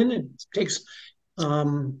fill in. It takes,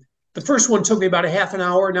 the first one took me about a half an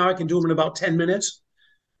hour. Now I can do them in about 10 minutes.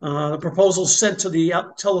 The proposal is sent to the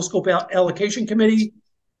Telescope Allocation Committee.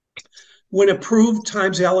 When approved,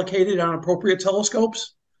 times allocated on appropriate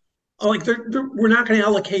telescopes. Like we're not going to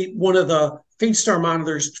allocate one of the faint star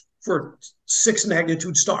monitors for 6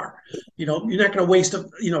 magnitude star. You're not going to waste a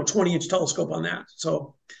 20-inch telescope on that.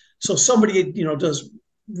 So somebody does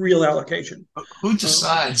real allocation. Who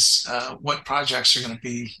decides what projects are going to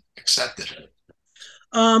be accepted?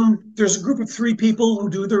 There's a group of 3 people who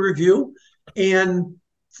do the review, and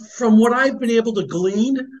from what I've been able to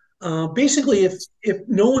glean, basically, if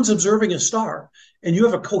no one's observing a star and you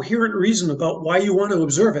have a coherent reason about why you want to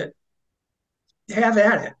observe it, have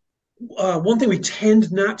at it. One thing we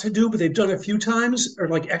tend not to do, but they've done a few times, are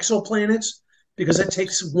like exoplanets, because that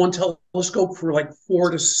takes one telescope for like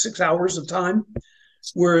 4 to 6 hours of time.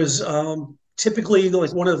 Whereas typically,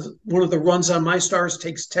 like one of the runs on my stars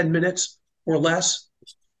takes 10 minutes or less.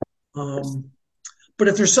 But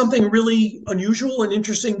if there's something really unusual and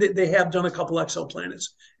interesting, that they have done a couple exoplanets,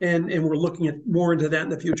 and we're looking at more into that in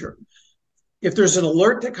the future. If there's an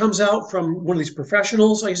alert that comes out from one of these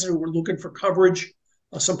professionals, like I said, we're looking for coverage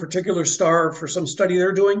of some particular star for some study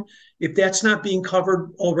they're doing. If that's not being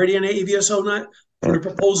covered already on AAVSO, put a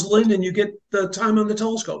proposal in, and you get the time on the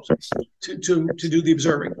telescopes to do the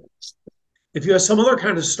observing. If you have some other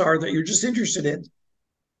kind of star that you're just interested in,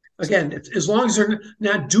 again, as long as they're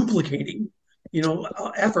not duplicating,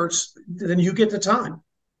 efforts, then you get the time.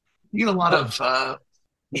 You get a lot of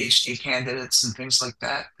PhD candidates and things like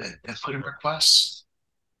that put in requests.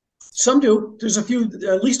 Some do. There's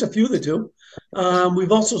at least a few that do.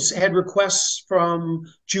 We've also had requests from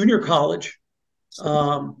junior college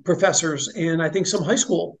professors, and I think some high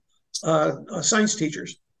school science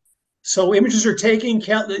teachers. So images are taken,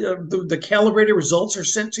 the calibrated results are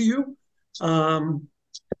sent to you.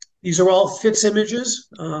 These are all FITS images.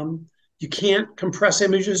 You can't compress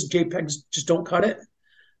images. JPEGs just don't cut it.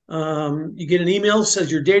 You get an email that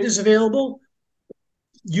says your data is available.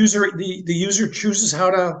 The user chooses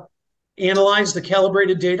how to analyze the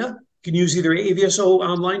calibrated data. You can use either AAVSO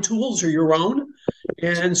online tools or your own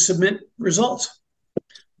and submit results.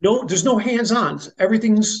 No, there's no hands-on.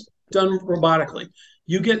 Everything's done robotically.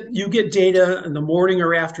 You get data in the morning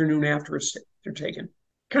or afternoon after they're taken.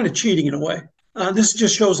 Kind of cheating in a way. This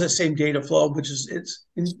just shows that same data flow, which is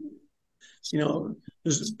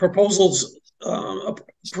there's proposals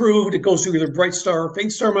approved. It goes through either bright star or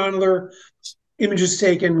faint star monitor. Images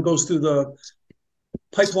taken, goes through the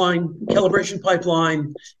calibration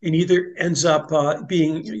pipeline, and either ends up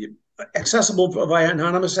being accessible via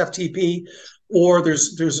anonymous FTP, or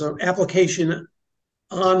there's an application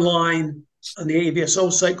online on the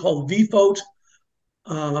AAVSO site called VFOT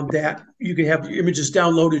that you can have your images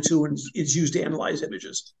downloaded to, and it's used to analyze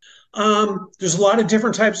images. There's a lot of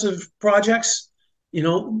different types of projects.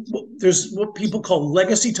 There's what people call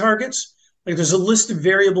legacy targets. Like there's a list of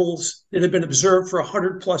variables that have been observed for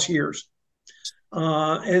 100 plus years.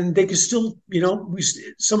 And they can still,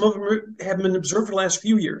 some of them have been observed for the last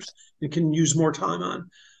few years and can use more time on.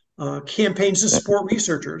 Campaigns to support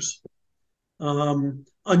researchers.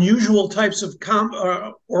 Unusual types of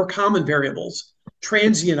common variables.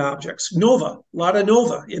 Transient objects. Nova, a lot of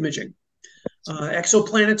nova imaging.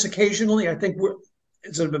 Exoplanets occasionally. I think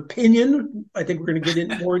it's an opinion. I think we're going to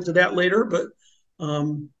get more into that later, but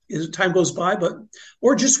as time goes by,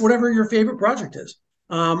 or just whatever your favorite project is.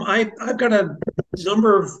 I've got a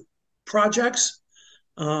number of projects.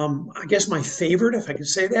 I guess my favorite, if I can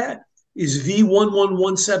say that, is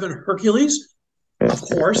V1117 Hercules. Of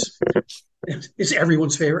course, it's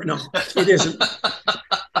everyone's favorite. No, it isn't.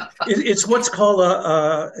 It's what's called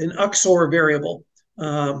an Uxor variable,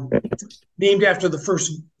 named after the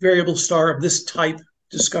first variable star of this type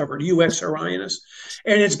discovered, UX Orionis.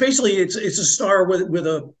 And it's basically it's a star with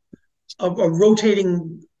a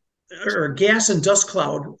rotating or a gas and dust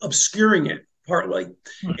cloud obscuring it partly,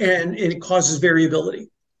 and it causes variability.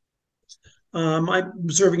 I'm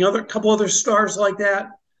observing a couple other stars like that.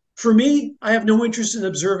 For me, I have no interest in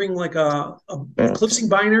observing like a eclipsing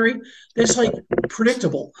binary. That's like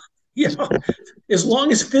predictable. As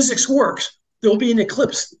long as physics works, there'll be an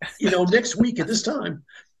eclipse, next week at this time.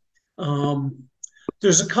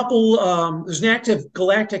 There's an active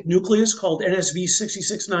galactic nucleus called NSV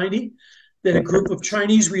 6690 that a group of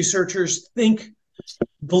Chinese researchers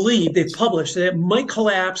believe they've published that it might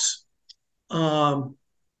collapse. The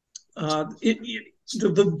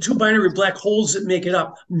two binary black holes that make it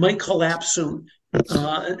up might collapse soon.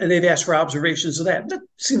 And they've asked for observations of that. That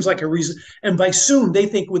seems like a reason. And by soon, they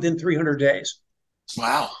think within 300 days.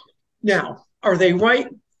 Wow. Now, are they right?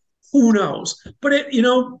 Who knows? But,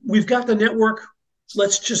 we've got the network.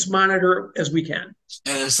 Let's just monitor as we can.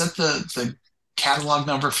 And is that the catalog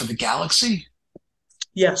number for the galaxy?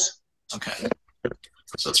 Yes. Okay.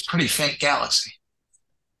 So it's a pretty faint galaxy.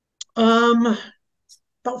 About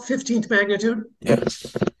 15th magnitude. Yeah.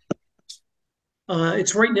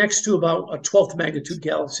 It's right next to about a 12th magnitude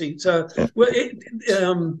galaxy. I'm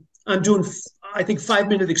doing, I think,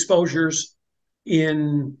 5-minute exposures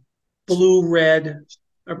in blue,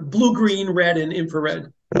 green, red, and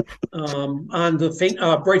infrared on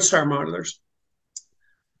the bright star monitors.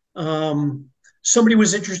 Somebody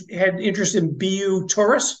had interest in BU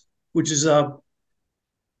Taurus, which is a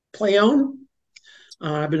Pleione.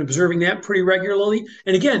 I've been observing that pretty regularly.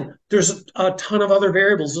 And again, there's a ton of other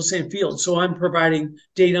variables in the same field. So I'm providing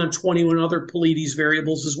data on 21 other Pleiades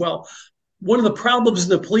variables as well. One of the problems in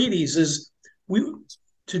the Pleiades is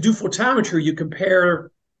to do photometry, you compare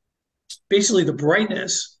basically the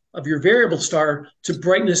brightness of your variable star to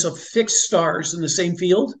brightness of fixed stars in the same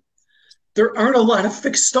field. There aren't a lot of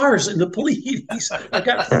fixed stars in the Pleiades. I've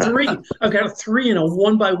got 3. I've got a 3 in a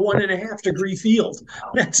 1 by 1.5 degree field.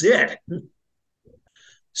 That's it.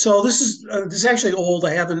 So this is actually old.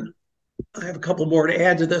 I have a couple more to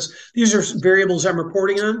add to this. These are variables I'm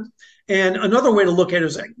reporting on. And another way to look at it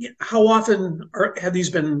is how often have these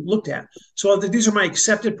been looked at? So these are my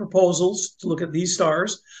accepted proposals to look at these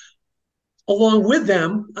stars. Along with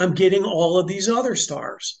them, I'm getting all of these other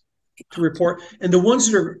stars to report. And the ones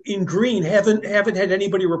that are in green haven't had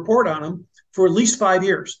anybody report on them for at least 5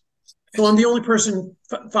 years. So I'm the only person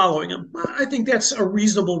following them. I think that's a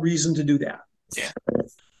reasonable reason to do that. Yeah.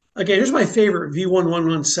 Okay, here's my favorite,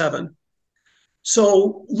 V1117.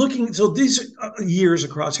 So these are years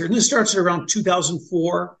across here. And this starts at around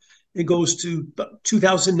 2004. It goes to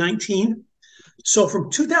 2019. So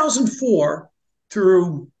from 2004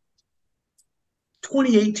 through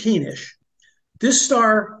 2018-ish, this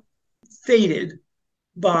star faded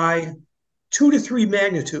by 2 to 3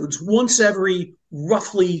 magnitudes once every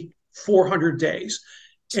roughly 400 days.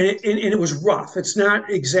 And it was rough. It's not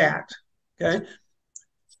exact, okay?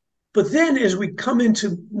 But then as we come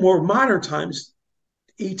into more modern times,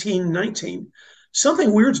 18, 19,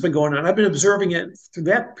 something weird's been going on. I've been observing it through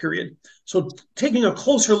that period. So taking a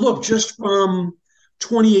closer look just from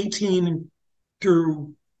 2018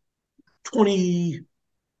 through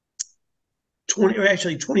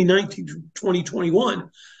 2019 to 2021,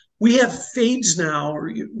 we have fades now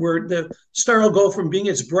where the star will go from being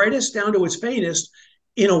its brightest down to its faintest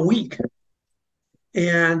in a week.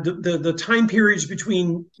 and the time periods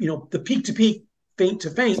between, the peak to peak, faint to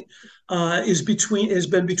faint, has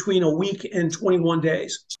been between a week and 21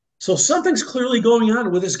 days. So something's clearly going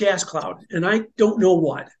on with this gas cloud, and I don't know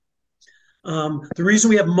what. The reason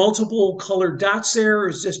we have multiple colored dots there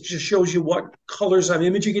is this just shows you what colors I'm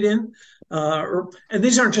imaging it in. And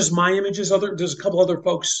these aren't just my images. There's a couple other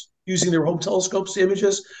folks using their home telescopes to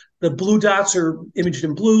images. The blue dots are imaged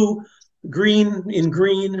in blue, green in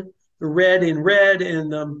green, the red in red,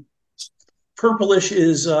 and purplish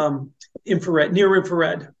is infrared, near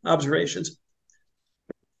infrared observations.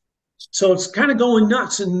 So it's kind of going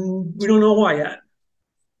nuts, and we don't know why yet.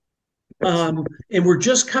 And we're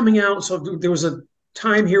just coming out. So there was a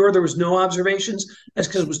time here where there was no observations. That's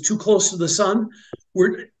because it was too close to the sun.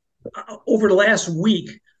 Over the last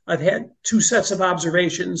week, I've had 2 sets of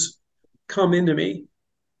observations come into me,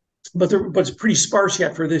 but it's pretty sparse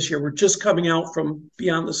yet for this year. We're just coming out from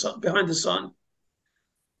behind the sun.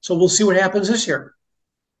 So we'll see what happens this year.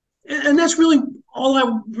 And that's really all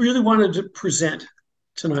I really wanted to present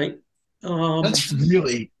tonight. That's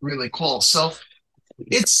really, really cool. So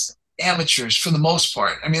it's amateurs for the most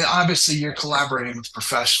part. I mean, obviously you're collaborating with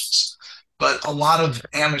professionals, but a lot of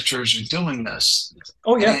amateurs are doing this.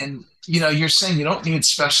 Oh, yeah. And, you're saying you don't need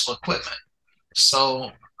special equipment.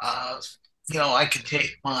 So, I could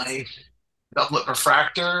take my doublet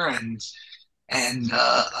refractor and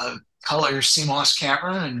a color CMOS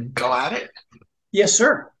camera and go at it. Yes,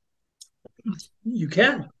 sir. You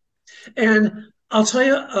can. And I'll tell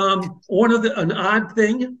you, an odd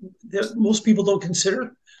thing that most people don't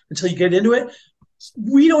consider until you get into it,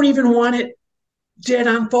 we don't even want it dead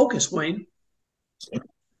on focus, Wayne.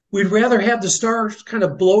 We'd rather have the stars kind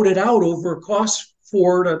of bloated out over across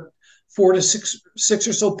 4 to 6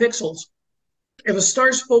 or so pixels. If a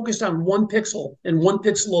star's focused on 1 pixel and 1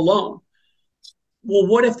 pixel alone, well,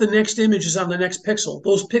 what if the next image is on the next pixel?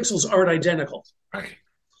 Those pixels aren't identical. Right.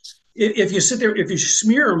 If you sit there, if you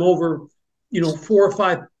smear them over, 4 or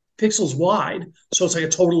 5 pixels wide, so it's like a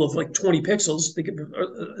total of like 20 pixels, think of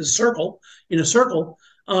a circle, in a circle,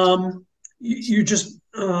 you're just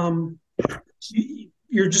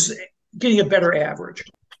getting a better average.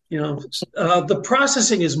 The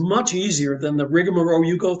processing is much easier than the rigmarole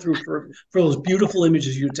you go through for those beautiful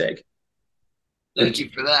images you take. Thank you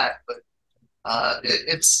for that. But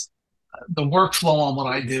it's the workflow on what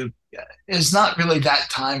I do is not really that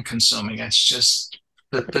time consuming. It's just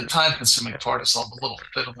the time consuming part is all the little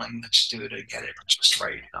fiddling that you do to get it just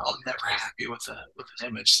right. I'm never happy with an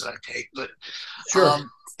image that I take. But sure.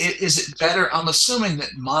 Is it better? I'm assuming that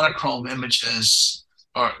monochrome images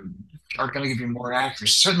are going to give you more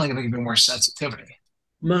accuracy, certainly going to give you more sensitivity.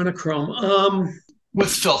 Monochrome.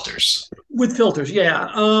 With filters. With filters,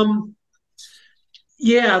 yeah.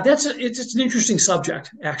 Yeah, it's an interesting subject,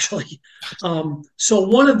 actually. So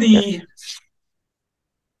one of the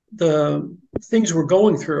things we're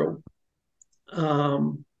going through,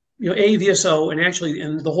 AAVSO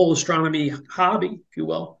and the whole astronomy hobby, if you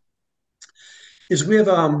will, is we have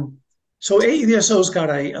so AAVSO's got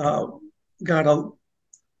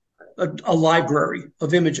a library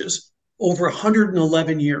of images over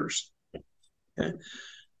 111 years. Okay?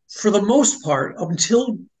 For the most part, up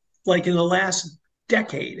until like in the last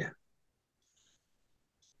decade,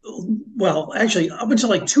 well, actually, up until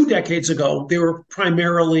like 2 decades ago, they were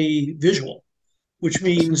primarily visual, which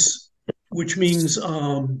means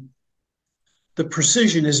the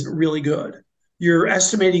precision isn't really good. You're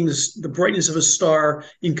estimating the brightness of a star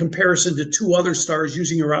in comparison to 2 other stars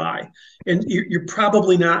using your eye, and you're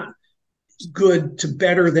probably not good to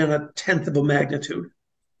better than 1/10 of a magnitude.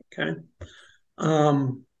 Okay,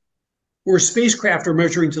 where spacecraft are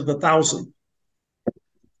measuring to the 1,000.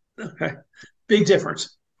 Okay, big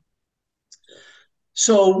difference.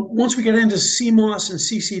 So once we get into CMOS and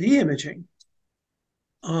CCD imaging,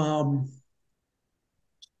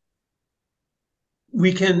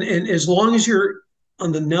 we can, and as long as you're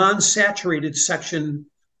on the non-saturated section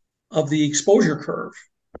of the exposure curve,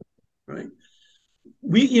 right?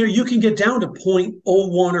 You can get down to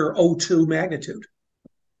 0.01 or 0.02 magnitude.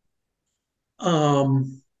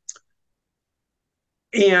 And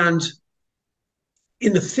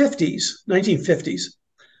in the 1950s,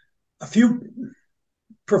 a few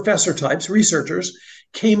professor types, researchers,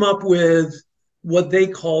 came up with what they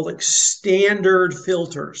called like standard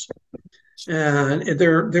filters. And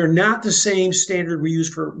they're not the same standard we use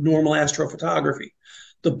for normal astrophotography.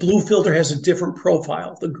 The blue filter has a different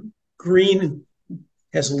profile. The green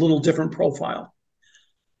has a little different profile.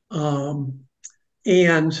 And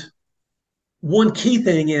one key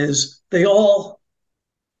thing is they all,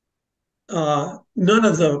 none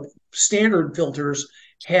of the standard filters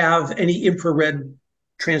have any infrared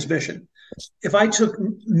transmission. If I took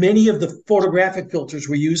many of the photographic filters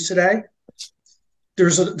we use today,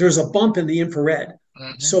 there's a bump in the infrared.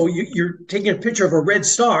 Mm-hmm. So you're taking a picture of a red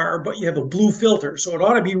star, but you have a blue filter. So it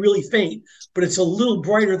ought to be really faint, but it's a little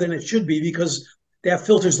brighter than it should be because that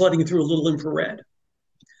filter is letting through a little infrared.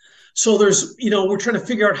 So there's, we're trying to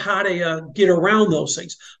figure out how to get around those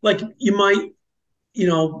things. Like you might,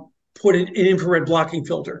 put an infrared blocking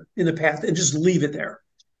filter in the path and just leave it there.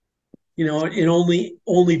 And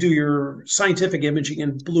only do your scientific imaging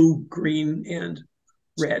in blue, green, and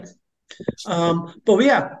red. But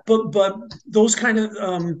those kind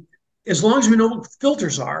of, as long as we know what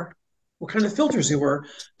filters are, what kind of filters they were,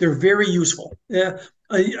 they're very useful.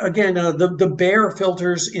 Again, the Bayer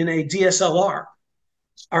filters in a DSLR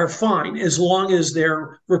are fine as long as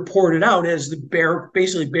they're reported out as the Bayer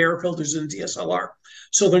filters in DSLR.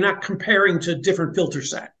 So they're not comparing to different filter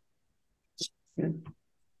set. Okay.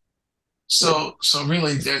 So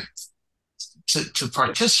really, to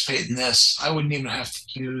participate in this, I wouldn't even have to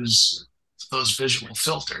use those visual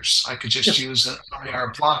filters. I could just use an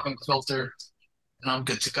IR blocking filter, and I'm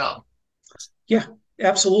good to go. Yeah,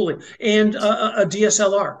 absolutely. And a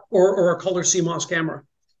DSLR or a color CMOS camera.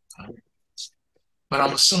 But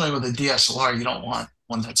I'm assuming with a DSLR, you don't want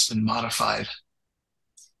one that's been modified.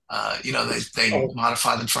 They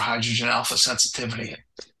modify them for hydrogen alpha sensitivity.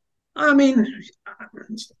 I mean,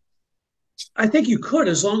 I think you could,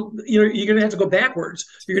 as long you're going to have to go backwards.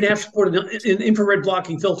 You're going to have to put an infrared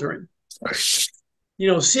blocking filter in.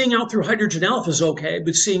 Right. Seeing out through hydrogen alpha is okay,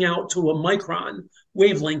 but seeing out to a micron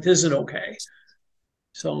wavelength isn't okay.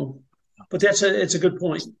 So, but it's a good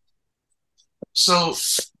point. So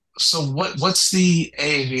what's the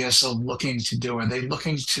AAVSO looking to do? Are they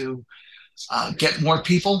looking to get more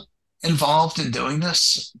people involved in doing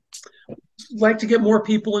this? Like to get more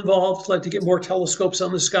people involved, like to get more telescopes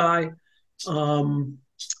on the sky.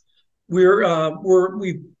 We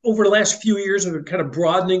over the last few years, we're kind of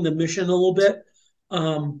broadening the mission a little bit.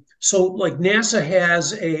 So like NASA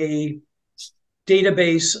has a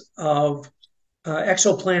database of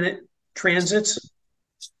exoplanet transits.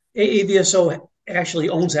 AAVSO actually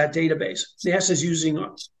owns that database. NASA is using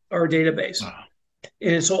our database. Wow.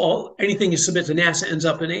 And so anything you submit to NASA ends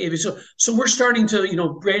up in AAVSO. So we're starting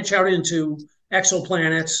to, branch out into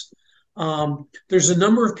exoplanets. There's a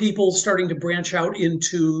number of people starting to branch out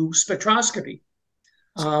into spectroscopy.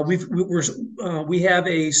 We have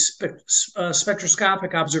a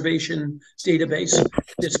spectroscopic observation database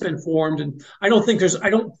that's been formed, and I don't think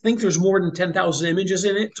there's more than 10,000 images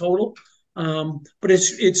in it total. But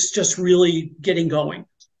it's just really getting going.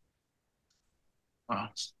 Wow.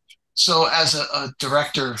 So as a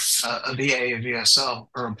director of the AAVSO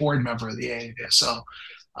or a board member of the AAVSO,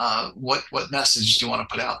 what message do you want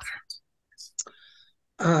to put out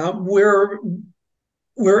there?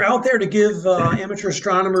 We're out there to give amateur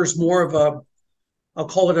astronomers more of I'll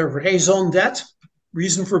call it a raison d'etre,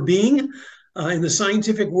 reason for being in the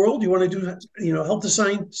scientific world. You want to help the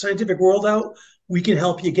scientific world out, we can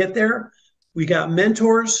help you get there. We got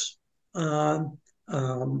mentors to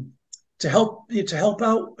help you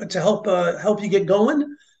get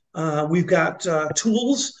going. We've got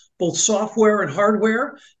tools, both software and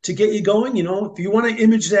hardware, to get you going. If you want to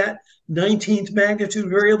image that 19th magnitude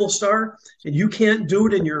variable star and you can't do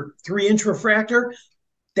it in your 3-inch refractor,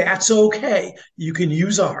 that's okay. You can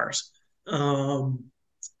use ours. And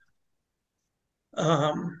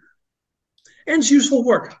it's useful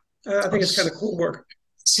work. I think it's kind of cool work.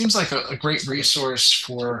 Seems like a great resource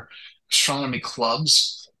for astronomy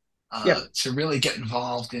clubs to really get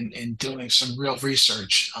involved in doing some real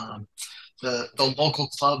research. The local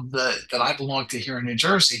club that I belong to here in New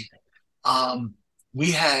Jersey,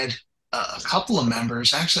 we had a couple of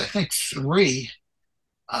members, actually I think 3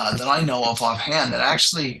 that I know of offhand, that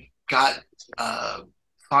actually got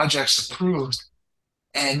projects approved,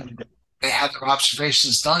 and they had their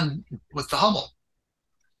observations done with the Hubble.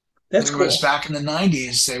 That's cool. It was back in the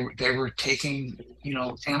 90s. They were taking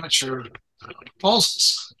amateur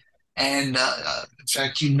proposals, and in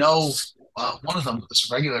fact, one of them was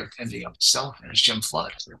a regular attendee of the Stellar, is Jim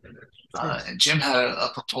Flood, and Jim had a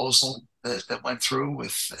proposal that went through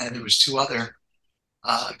and there was 2 other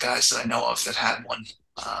guys that I know of that had one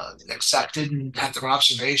accepted and had their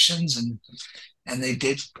observations, and they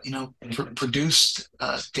did, produced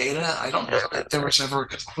data. I don't know if there was ever a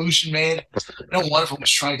conclusion made. I know one of them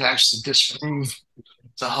was trying to actually disprove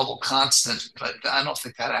the Hubble constant, but I don't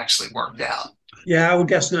think that actually worked out. Yeah, I would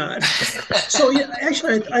guess not. So yeah,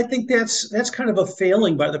 actually, I think that's kind of a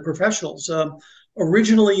failing by the professionals.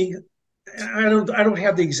 Originally, I don't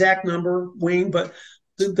have the exact number, Wayne, but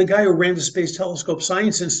the guy who ran the Space Telescope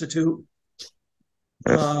Science Institute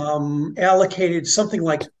allocated something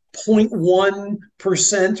like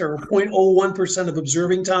 0.1% or 0.01% of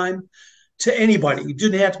observing time to anybody. You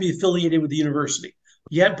didn't have to be affiliated with the university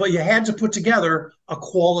yet, but you had to put together a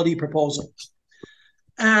quality proposal.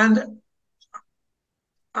 And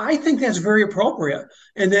I think that's very appropriate.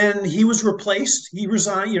 And then he was replaced. He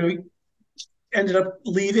resigned, he ended up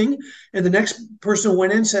leaving. And the next person who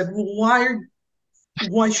went in said, well,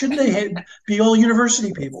 why shouldn't they be all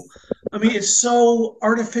university people? I mean, it's so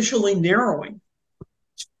artificially narrowing,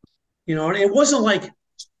 and it wasn't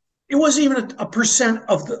even a percent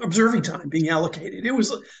of the observing time being allocated. It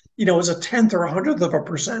was, it was a tenth or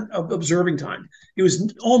 100th% of observing time. It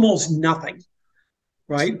was almost nothing,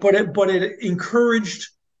 right? But it encouraged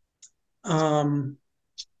the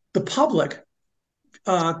public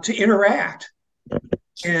to interact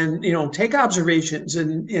and take observations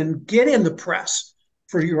and get in the press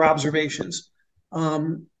for your observations.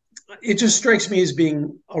 It just strikes me as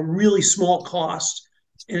being a really small cost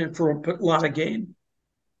and for a lot of gain.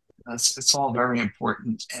 It's all very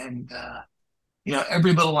important, and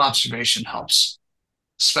every little observation helps,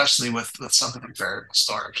 especially with something like variable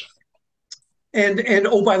stars. And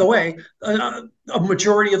oh, by the way, a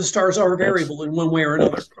majority of the stars are variable in one way or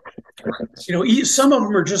another. Some of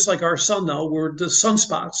them are just like our sun, though, where the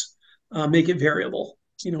sunspots make it variable.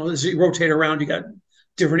 As you rotate around, you got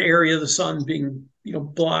different area of the sun being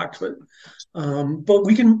blocked, but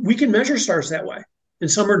we can measure stars that way, and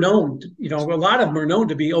some are known. A lot of them are known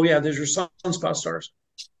to be, oh yeah, there's your sunspot stars.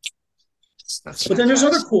 But then there's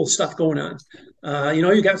other cool stuff going on.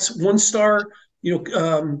 You got one star,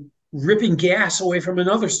 ripping gas away from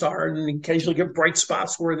another star, and occasionally get bright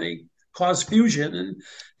spots where they cause fusion. And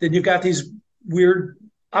then you've got these weird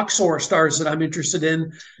Uxor stars that I'm interested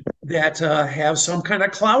in that have some kind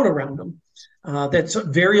of cloud around them. That's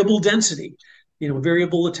variable density,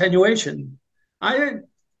 variable attenuation.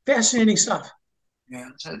 Fascinating stuff. Yeah,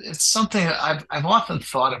 it's something that I've often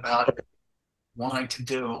thought about wanting to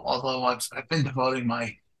do, although I've been devoting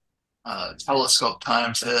my telescope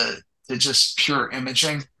time to just pure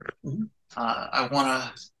imaging. Mm-hmm. I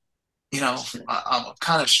want to, I'm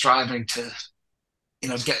kind of striving to,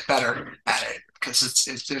 get better at it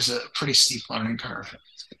because there's a pretty steep learning curve,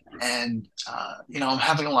 and I'm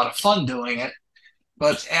having a lot of fun doing it.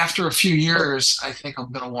 But after a few years, I think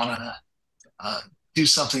I'm going to want to do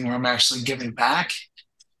something where I'm actually giving back,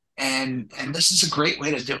 and this is a great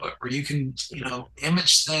way to do it, where you can,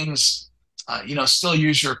 image things. Still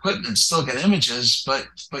use your equipment, still get images, but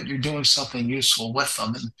you're doing something useful with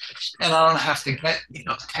them, and I don't have to get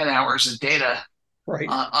 10 hours of data right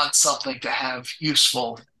on something to have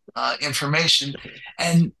useful information.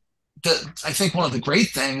 And I think one of the great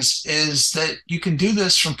things is that you can do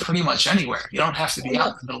this from pretty much anywhere. You don't have to be out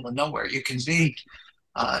in the middle of nowhere. You can be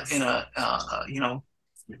in a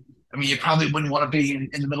you probably wouldn't want to be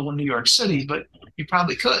in the middle of New York City, but you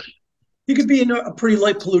probably could. You could be in a pretty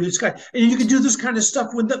light polluted sky, and you can do this kind of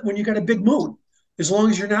stuff when you got a big moon, as long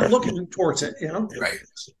as you're not looking towards it. Right.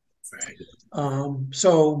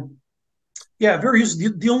 So, yeah, very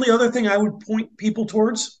useful. The only other thing I would point people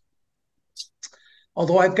towards,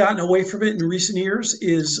 although I've gotten away from it in recent years,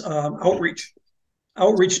 is outreach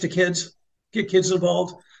to kids, get kids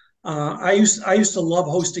involved. I used to love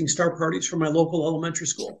hosting star parties for my local elementary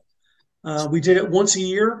school. We did it once a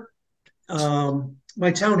year. My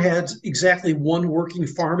town had exactly one working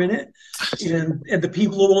farm in it, and the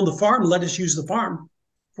people who owned the farm let us use the farm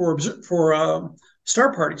for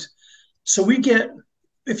star parties. So we get,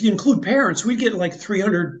 if you include parents, we get like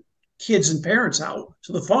 300 kids and parents out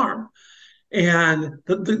to the farm, and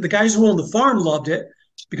the guys who owned the farm loved it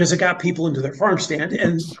because it got people into their farm stand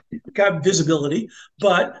and got visibility.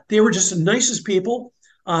 But they were just the nicest people.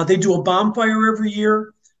 They do a bonfire every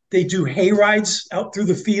year. They do hay rides out through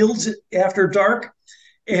the fields after dark.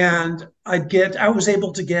 And I was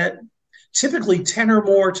able to get typically 10 or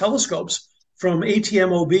more telescopes from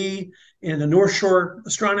ATMOB and the North Shore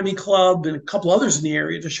Astronomy Club and a couple others in the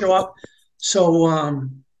area to show up. So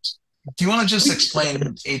do you want to just explain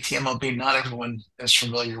ATMOB? Not everyone is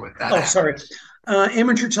familiar with that. Oh, sorry.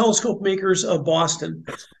 Amateur Telescope Makers of Boston,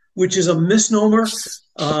 which is a misnomer.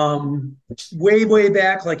 Way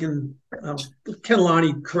back, like in, Ken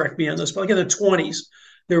Lonnie, correct me on this, but like in the 20s,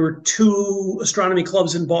 there were two astronomy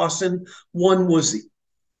clubs in Boston. One was the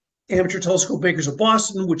Amateur Telescope Makers of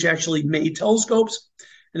Boston, which actually made telescopes.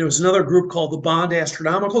 And there was another group called the Bond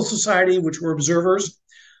Astronomical Society, which were observers.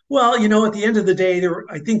 Well, at the end of the day,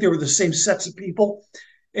 I think they were the same sets of people.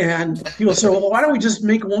 And people said, well, why don't we just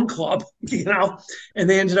make one club, And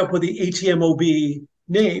they ended up with the ATMOB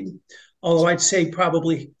name. Although I'd say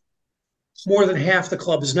probably more than half the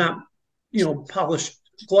club is not polished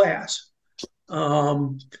glass.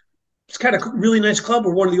 It's kind of really nice club.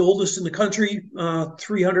 We're one of the oldest in the country,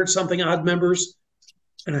 300 something odd members.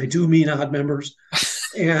 And I do mean odd members.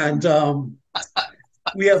 And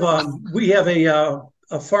we have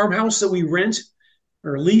a farmhouse that we rent,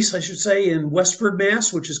 or lease, I should say, in Westford,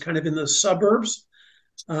 Mass, which is kind of in the suburbs,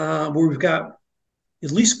 where we've got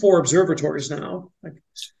at least 4 observatories now.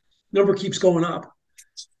 Number keeps going up.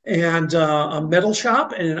 And a metal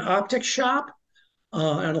shop and an optics shop,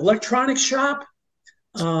 an electronics shop,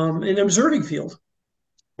 an observing field.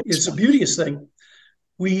 It's a beauteous thing.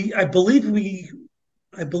 I believe we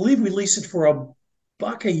lease it for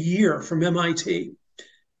 $1 a year from MIT.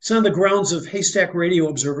 It's on the grounds of Haystack Radio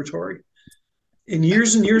Observatory. And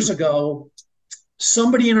years ago,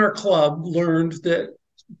 somebody in our club learned that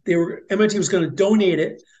MIT was going to donate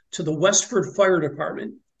it to the Westford Fire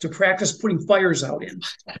Department to practice putting fires out in.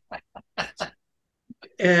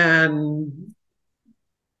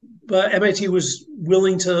 But MIT was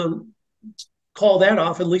willing to call that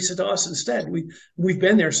off and lease it to us instead. We've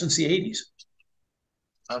been there since the 80s.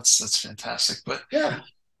 That's fantastic. But yeah.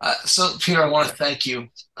 So Peter, I want to thank you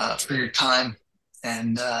for your time,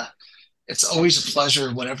 and it's always a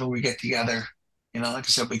pleasure whenever we get together. Like I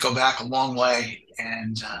said, we go back a long way,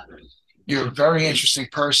 and you're a very interesting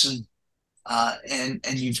person, and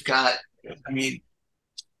you've got,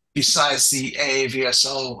 besides the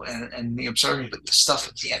AAVSO and the observing, but the stuff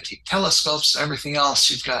with the antique telescopes, everything else,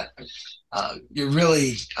 you're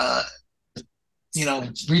really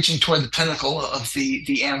reaching toward the pinnacle of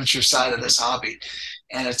the amateur side of this hobby.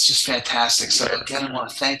 And it's just fantastic. So again, I want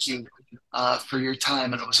to thank you for your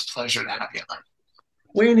time, and it was a pleasure to have you on.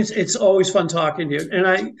 Wayne, it's always fun talking to you.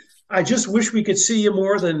 And I just wish we could see you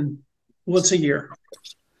more than once a year.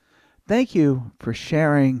 Thank you for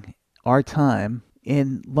sharing our time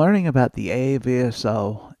in learning about the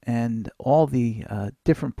AAVSO and all the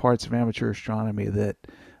different parts of amateur astronomy that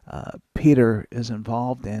Peter is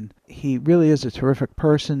involved in. He really is a terrific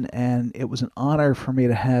person, and it was an honor for me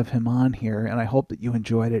to have him on here, and I hope that you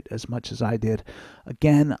enjoyed it as much as I did.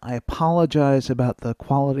 Again, I apologize about the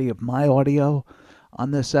quality of my audio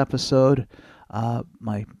on this episode.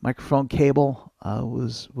 My microphone cable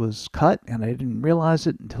was cut, and I didn't realize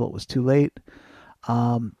it until it was too late.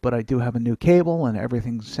 But I do have a new cable, and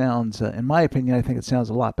everything sounds, in my opinion, I think it sounds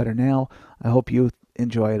a lot better now. I hope you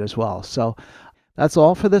enjoy it as well. So that's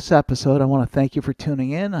all for this episode. I want to thank you for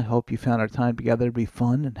tuning in. I hope you found our time together to be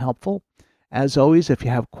fun and helpful. As always, if you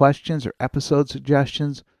have questions or episode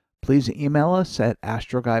suggestions, please email us at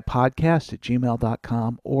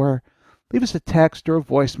astroguypodcast@gmail.com or leave us a text or a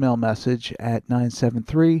voicemail message at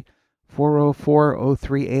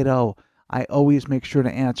 973-404-0380. I always make sure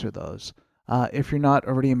to answer those. If you're not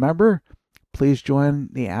already a member, please join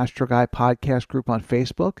the AstroGuy Podcast group on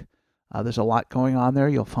Facebook. There's a lot going on there.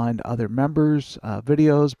 You'll find other members,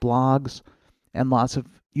 videos, blogs, and lots of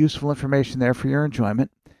useful information there for your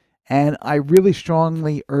enjoyment. And I really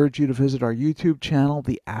strongly urge you to visit our YouTube channel,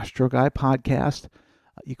 the AstroGuy Podcast.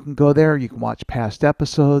 You can go there. You can watch past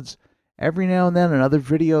episodes. Every now and then another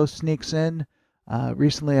video sneaks in.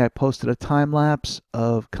 Recently I posted a time-lapse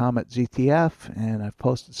of Comet ZTF, and I've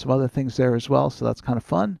posted some other things there as well, so that's kind of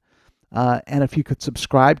fun. And if you could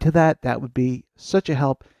subscribe to that, that would be such a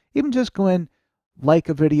help. Even just go in, like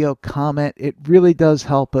a video, comment. It really does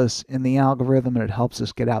help us in the algorithm, and it helps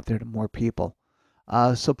us get out there to more people.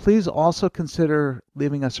 So please also consider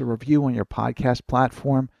leaving us a review on your podcast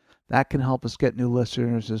platform. That can help us get new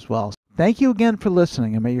listeners as well. Thank you again for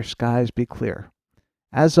listening, and may your skies be clear.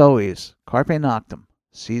 As always, Carpe Noctem,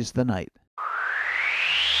 seize the night.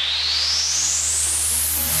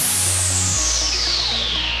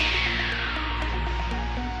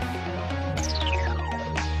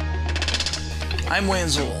 I'm Wayne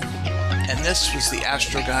Zool, and this was the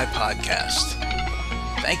AstroGuy Podcast.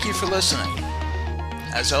 Thank you for listening.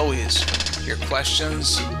 As always, your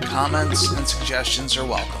questions, comments, and suggestions are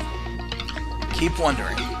welcome. Keep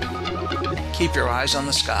wondering. Keep your eyes on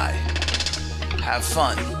the sky. Have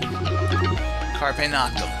fun. Carpe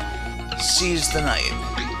Noctem. Seize the night.